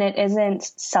and it isn't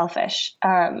selfish.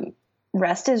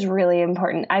 Rest is really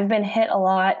important. I've been hit a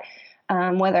lot,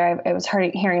 whether I was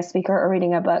hearing a speaker or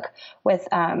reading a book, with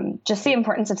just the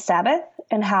importance of Sabbath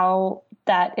and how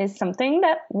that is something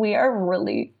that we are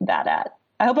really bad at.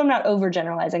 I hope I'm not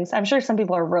overgeneralizing. I'm sure some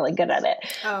people are really good at it.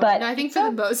 But no, I think for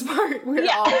the most part, we're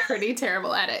all pretty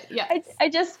terrible at it. Yeah. I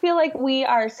just feel like we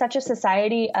are such a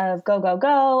society of go, go,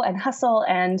 go and hustle.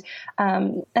 And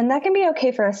that can be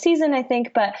okay for a season, I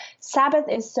think. But Sabbath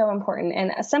is so important.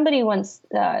 And somebody once,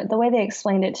 the way they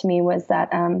explained it to me was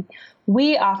that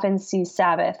we often see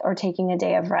Sabbath or taking a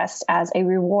day of rest as a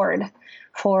reward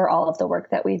for all of the work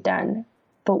that we've done.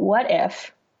 But what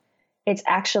if it's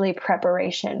actually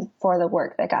preparation for the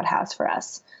work that God has for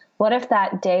us? What if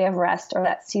that day of rest or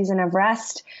that season of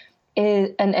rest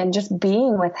is, and just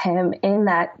being with him in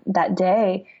that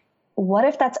day, what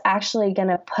if that's actually going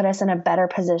to put us in a better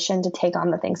position to take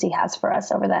on the things he has for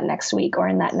us over that next week or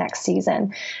in that next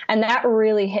season? And that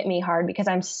really hit me hard because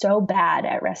I'm so bad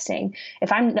at resting.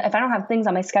 If I don't have things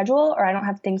on my schedule or I don't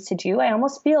have things to do, I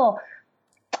almost feel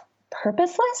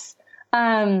purposeless.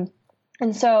 And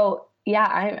so,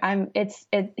 yeah,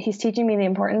 he's teaching me the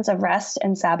importance of rest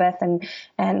and Sabbath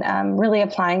and really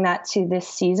applying that to this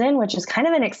season, which is kind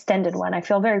of an extended one. I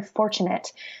feel very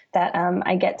fortunate that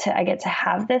I get to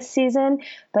have this season.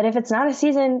 But if it's not a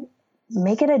season,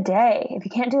 make it a day. If you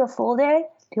can't do a full day,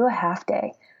 do a half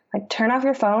day. Like turn off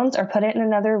your phones or put it in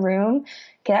another room.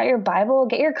 Get out your Bible,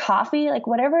 get your coffee, like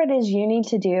whatever it is you need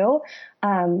to do.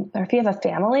 Or if you have a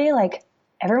family, like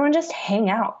everyone just hang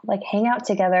out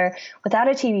together without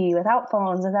a TV, without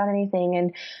phones, without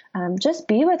anything. And just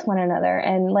be with one another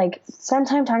and like spend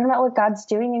time talking about what God's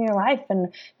doing in your life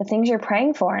and the things you're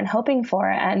praying for and hoping for.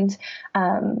 And,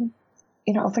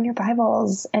 open your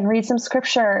Bibles and read some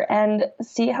scripture and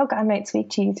see how God might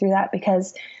speak to you through that.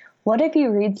 Because what if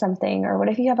you read something or what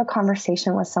if you have a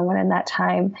conversation with someone in that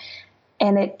time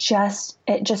and it just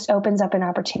opens up an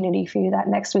opportunity for you that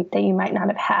next week that you might not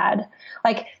have had?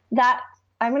 Like that,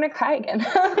 I'm going to cry again.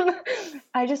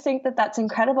 I just think that that's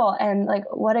incredible. And like,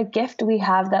 what a gift we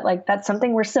have that like, that's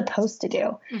something we're supposed to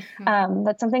do. Mm-hmm.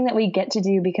 That's something that we get to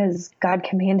do because God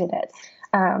commanded it.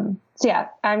 So yeah,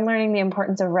 I'm learning the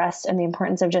importance of rest and the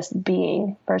importance of just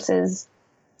being versus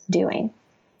doing.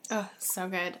 Oh, so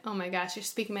good. Oh my gosh. You're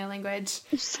speaking my language.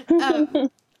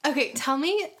 Okay. Tell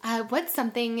me, what's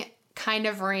something kind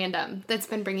of random that's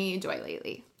been bringing you joy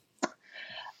lately?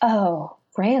 Oh,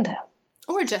 random.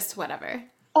 Or just whatever.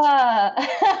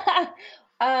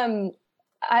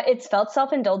 It's felt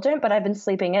self-indulgent, but I've been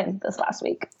sleeping in this last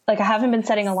week. Like I haven't been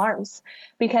setting alarms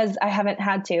because I haven't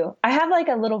had to. I have like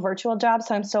a little virtual job,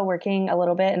 so I'm still working a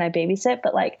little bit and I babysit,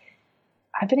 but like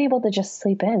I've been able to just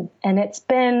sleep in and it's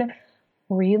been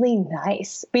really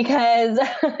nice because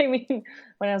I mean,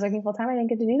 when I was working full time, I didn't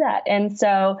get to do that. And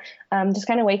so just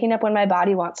kind of waking up when my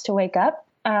body wants to wake up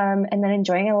and then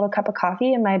enjoying a little cup of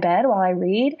coffee in my bed while I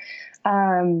read.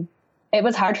 It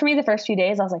was hard for me the first few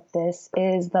days. I was like, this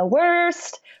is the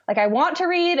worst. Like I want to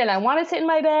read and I want to sit in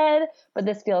my bed, but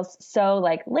this feels so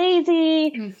like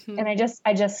lazy. Mm-hmm. And I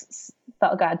just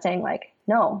felt God saying like,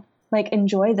 no, like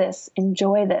enjoy this,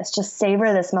 just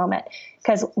savor this moment.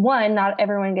 Because one, not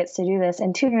everyone gets to do this.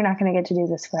 And two, you're not going to get to do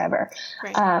this forever.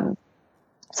 Right.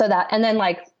 So that, and then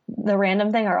like the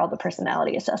random thing are all the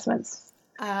personality assessments.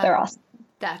 They're awesome.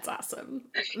 That's awesome.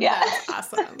 Yeah. That's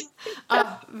awesome.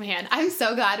 Oh man. I'm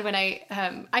so glad when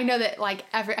I know that like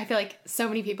I feel like so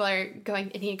many people are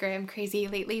going Enneagram crazy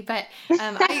lately, but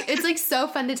it's like so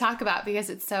fun to talk about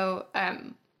because it's so,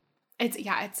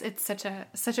 It's such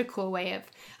a cool way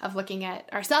of looking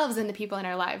at ourselves and the people in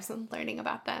our lives and learning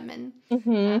about them. And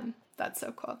that's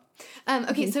so cool.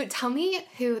 Okay, so tell me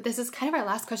this is kind of our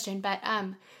last question, but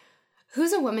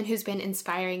who's a woman who's been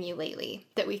inspiring you lately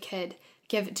that we could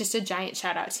give just a giant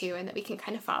shout out to and that we can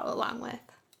kind of follow along with?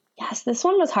 Yes, this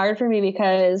one was hard for me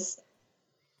because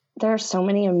there are so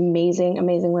many amazing,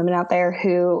 amazing women out there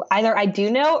who either I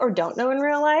do know or don't know in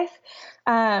real life.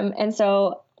 And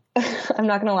so I'm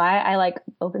not going to lie. I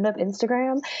opened up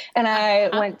Instagram and I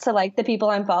went to the people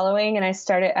I'm following and I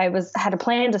had a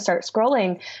plan to start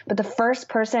scrolling, but the first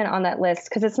person on that list,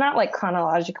 cause it's not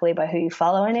chronologically by who you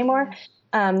follow anymore.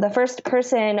 The first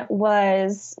person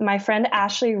was my friend,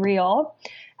 Ashley Reel.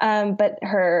 But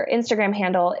her Instagram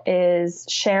handle is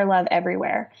Share Love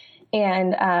Everywhere.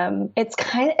 And, I'm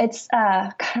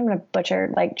going to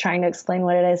butcher, trying to explain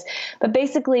what it is, but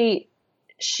basically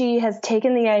she has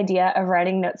taken the idea of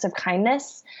writing notes of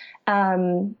kindness,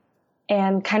 and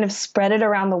kind of spread it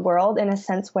around the world in a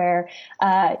sense where,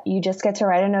 you just get to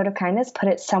write a note of kindness, put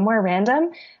it somewhere random,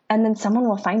 and then someone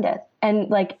will find it.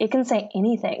 And it can say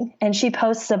anything. And she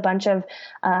posts a bunch of,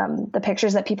 the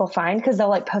pictures that people find, cause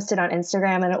they'll post it on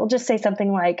Instagram and it will just say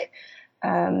something like,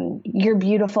 you're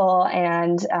beautiful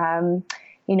and,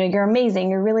 you're amazing,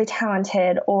 you're really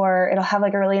talented, or it'll have a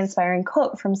really inspiring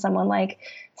quote from someone like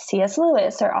C.S.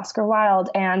 Lewis or Oscar Wilde.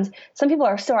 And some people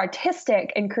are so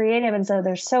artistic and creative, and so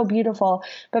they're so beautiful.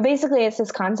 But basically it's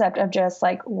this concept of just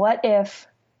what if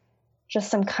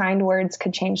just some kind words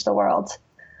could change the world?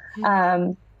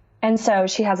 Mm-hmm. And so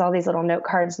she has all these little note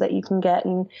cards that you can get.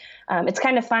 And it's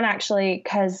kind of fun, actually,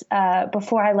 because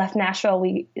before I left Nashville,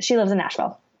 she lives in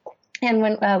Nashville. And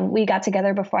when we got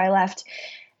together before I left,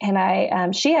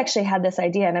 and she actually had this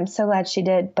idea, and I'm so glad she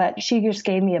did, but she just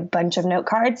gave me a bunch of note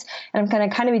cards, and I'm going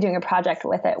to kind of be doing a project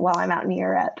with it while I'm out in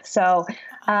Europe. So,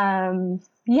 so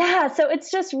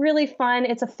it's just really fun.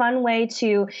 It's a fun way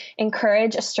to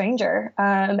encourage a stranger.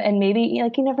 And maybe, you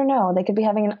never know, they could be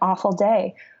having an awful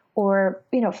day or,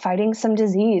 fighting some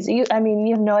disease. You have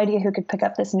no idea who could pick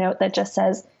up this note that just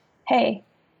says, hey,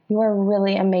 you are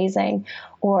really amazing,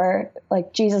 or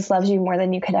Jesus loves you more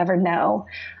than you could ever know.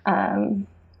 And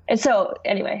so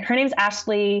anyway, her name's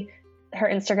Ashley. Her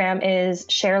Instagram is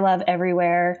Share Love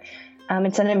Everywhere.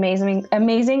 It's an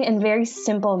amazing and very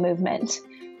simple movement,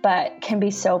 but can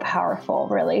be so powerful,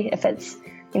 really, if it's,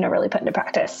 really put into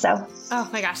practice. So, oh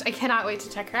my gosh, I cannot wait to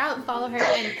check her out and follow her.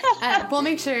 And I'll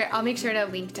make sure to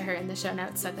link to her in the show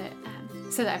notes so that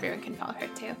everyone can follow her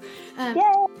too.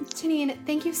 Gennean,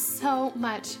 thank you so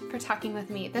much for talking with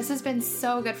me. This has been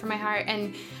so good for my heart,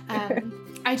 and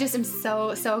I just am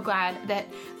so glad that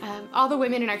all the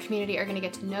women in our community are going to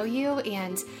get to know you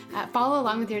and follow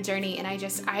along with your journey. And I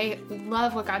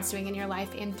love what God's doing in your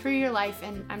life and through your life,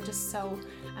 and I'm just so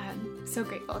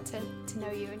grateful to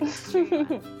know you and get to cheer you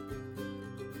on.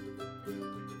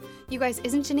 You guys,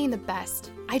 isn't Gennean the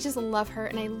best? I just love her,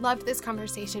 and I loved this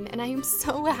conversation, and I am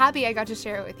so happy I got to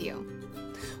share it with you.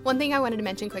 One thing I wanted to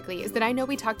mention quickly is that I know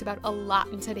we talked about a lot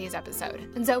in today's episode,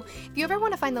 and so if you ever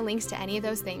want to find the links to any of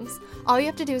those things, all you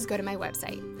have to do is go to my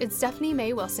website. It's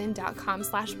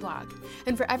stephaniemaywilson.com/blog,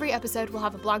 and for every episode we'll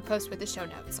have a blog post with the show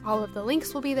notes. All of the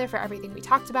links will be there for everything we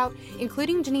talked about,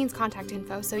 including Gennean's contact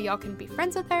info, so y'all can be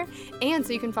friends with her, and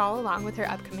so you can follow along with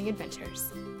her upcoming adventures.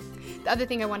 The other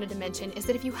thing I wanted to mention is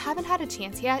that if you haven't had a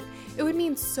chance yet, it would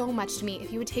mean so much to me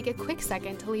if you would take a quick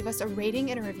second to leave us a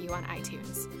rating and a review on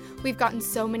iTunes. We've gotten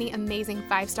so many amazing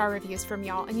 5-star reviews from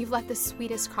y'all, and you've left the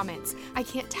sweetest comments. I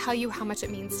can't tell you how much it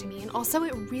means to me, and also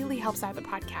it really helps out the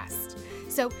podcast.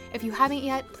 So if you haven't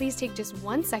yet, please take just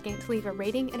 1 second to leave a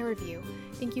rating and a review.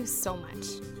 Thank you so much.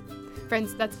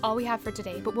 Friends, that's all we have for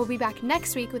today, but we'll be back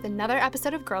next week with another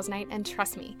episode of Girls Night, and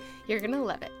trust me, you're gonna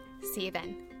love it. See you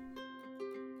then.